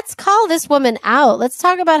 let's call this woman out. Let's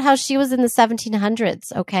talk about how she was in the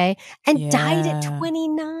 1700s, okay? And died at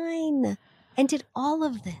 29 and did all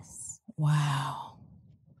of this. Wow.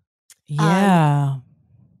 Yeah.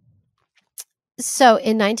 So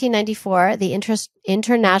in 1994, the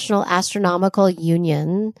International Astronomical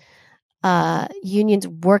Union's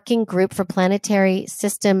Working Group for Planetary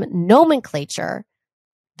System Nomenclature,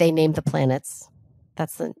 they named the planets.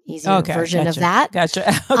 That's the easier version of that. Gotcha.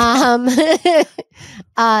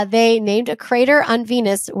 They named a crater on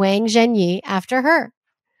Venus, Wang Zhenyi, after her.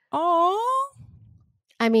 Oh.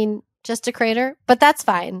 I mean, just a crater, but that's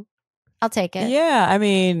fine. I'll take it. Yeah, I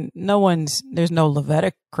mean, there's no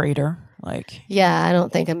Lavetta crater. Like, yeah, I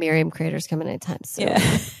don't think a Miriam crater's coming anytime soon.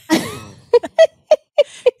 Yeah.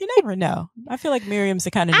 You never know. I feel like Miriam's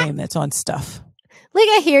the kind of name that's on stuff. Like,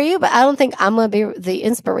 I hear you, but I don't think I'm going to be the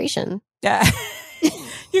inspiration. Yeah.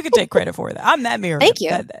 You can take credit for that. I'm that Miriam. Thank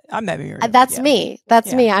you. I'm that Miriam. That's me.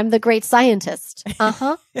 That's me. I'm the great scientist.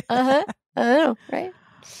 I know, right?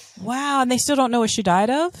 Wow. And they still don't know what she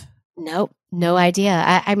died of? Nope. No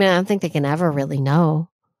idea. I mean, I don't think they can ever really know.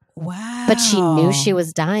 Wow. But she knew she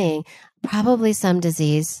was dying. Probably some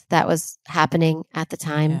disease that was happening at the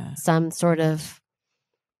time. Yeah. Some sort of,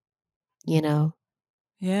 Yeah.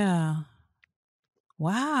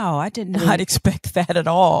 Wow. I did not expect that at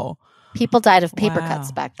all. People died of paper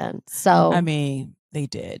cuts back then. So, I mean, they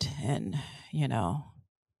did. And,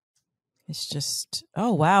 it's just,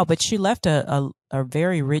 oh, wow. But she left a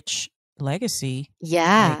very rich legacy.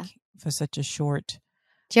 Yeah. For such a short.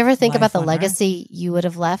 Do you ever think about the legacy you would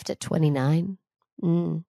have left at 29?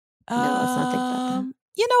 No, let's not think about that.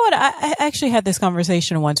 You know what? I actually had this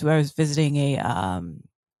conversation once where I was visiting a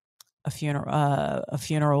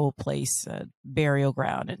funeral place, a burial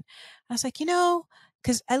ground. And I was like,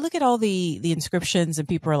 because I look at all the inscriptions and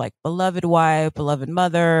people are like, beloved wife, beloved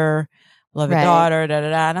mother, beloved daughter, da, da,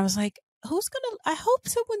 da. And I was like, I hope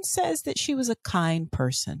someone says that she was a kind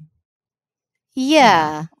person.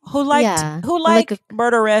 Yeah. Who liked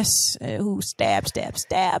murderess, who stab.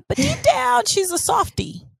 But deep down, she's a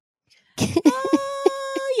softie.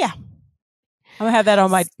 Yeah. I'm going to have that on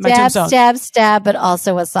my tombstone. Stab, but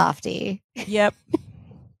also a softie. Yep.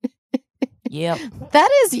 Yep. That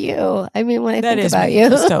is you. I mean, when I think about me. you.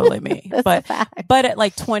 It's totally me. But at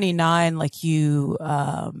like 29, like you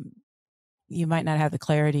might not have the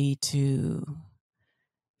clarity to,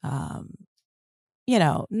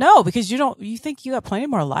 no, because you think you got plenty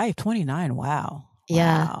more life. 29. Wow.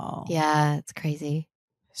 Yeah. Wow. Yeah. It's crazy.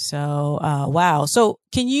 So, wow. So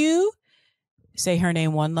can you say her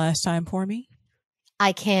name one last time for me?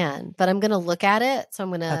 I can, but I'm going to look at it. So I'm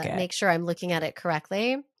going to make sure I'm looking at it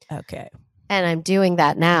correctly. Okay. And I'm doing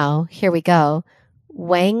that now. Here we go.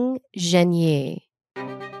 Wang Zhenyi.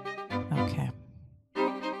 Okay.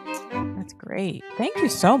 That's great. Thank you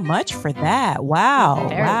so much for that.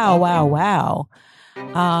 Wow. Wow.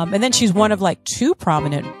 And then she's one of like two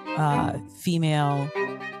prominent female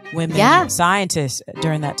women scientists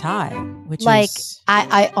during that time, which is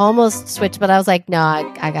I almost switched, but I was like, no,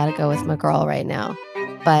 I got to go with my girl right now.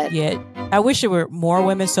 But yeah, I wish there were more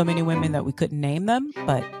women, so many women that we couldn't name them,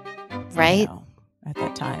 but at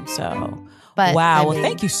that time. So, wow. Well,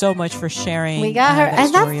 thank you so much for sharing. We got her.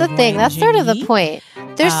 And that's the thing. That's sort of the point.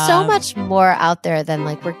 There's so much more out there than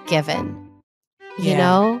like we're given, you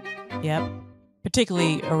know? Yep.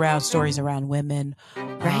 Particularly around stories around women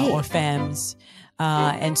or femmes.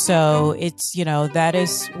 And so it's, that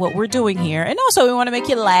is what we're doing here. And also we want to make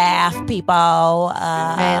you laugh, people.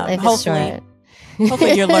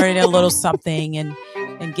 Hopefully you're learning a little something and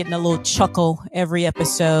getting a little chuckle every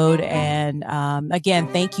episode. And again,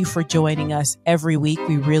 thank you for joining us every week.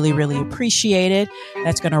 We really, really appreciate it.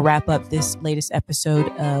 That's going to wrap up this latest episode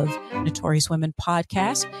of Notorious Women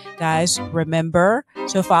Podcast. Guys, remember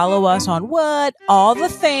to follow us on what? All the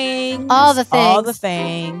things.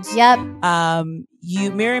 Yep.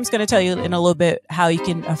 Miriam's going to tell you in a little bit how you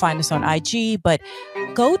can find us on IG, but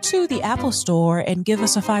go to the Apple Store and give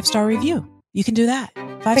us a 5-star review. You can do that.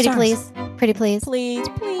 5 stars. Pretty please. Please.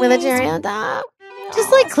 With a cherry on top.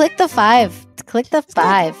 Just like click the 5. Click the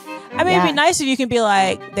 5. I mean, it'd be nice if you can be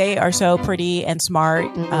like, they are so pretty and smart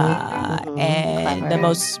and clever. The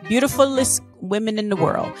most beautifulest women in the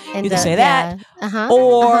world. You can say that.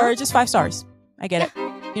 Or just 5 stars. I get it.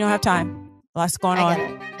 You don't have time. Lots going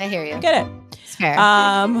on. I hear you. I get it. It's fair.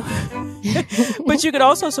 But you could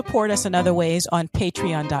also support us in other ways on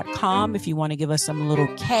patreon.com if you want to give us some little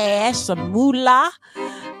cash, some moolah,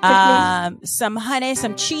 some honey,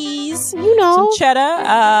 some cheese, some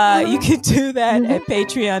cheddar. You can do that at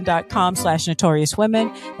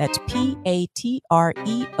patreon.com/notoriouswomen. That's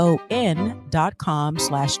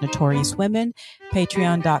patreon.com/notoriouswomen.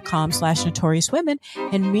 Patreon.com/notoriouswomen.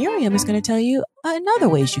 And Miriam is going to tell you another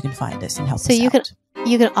ways you can find us and help us out.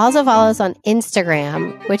 You can also follow us on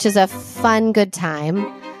Instagram, which is a fun, good time.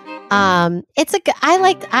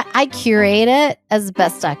 I curate it as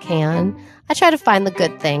best I can. I try to find the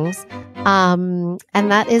good things. And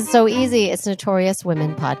that is so easy. It's Notorious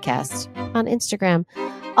Women Podcast on Instagram.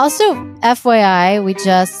 Also, FYI, we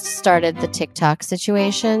just started the TikTok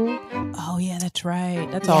situation. Oh, yeah, that's right.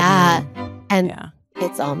 That's all me. And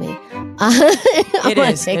it's all me. It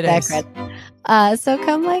is. Take that credit. So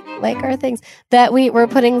come like our things that we're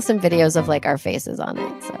putting some videos of like our faces on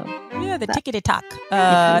it. So yeah, the tickety-tock.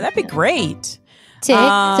 That'd be great.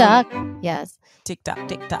 TikTok. Yes. TikTok.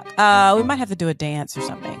 We might have to do a dance or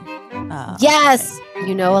something. Yes.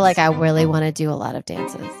 You know, like I really want to do a lot of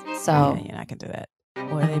dances. So yeah, I can do that.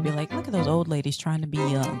 Or they'd be like, look at those old ladies trying to be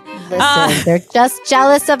young. Listen, they're just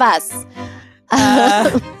jealous of us.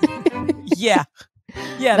 Yeah.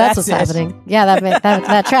 Yeah, that's what's happening. Yeah,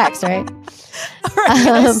 that tracks, right? All right,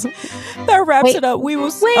 guys. That wraps it up. We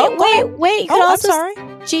will wait. You can also I'm sorry.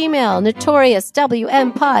 Gmail,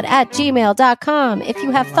 notoriouswmpod@gmail.com. If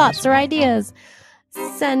you have thoughts or ideas,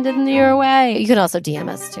 send them your way. You can also DM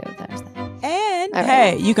us too. There's that. And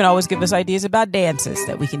hey, you can always give us ideas about dances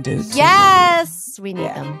that we can do. Yes, we need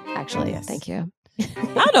them. Actually, yes. Thank you. I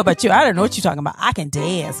don't know about you. I don't know what you're talking about. I can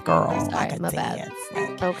dance, girl. Sorry, I can my dance.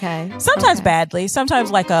 bad. Okay. Sometimes badly.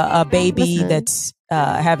 Sometimes like a baby that's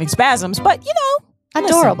having spasms. But you know,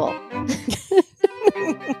 adorable.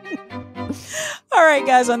 All right,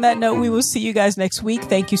 guys. On that note, we will see you guys next week.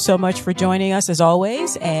 Thank you so much for joining us as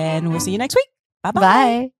always, and we'll see you next week. Bye-bye.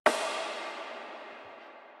 Bye.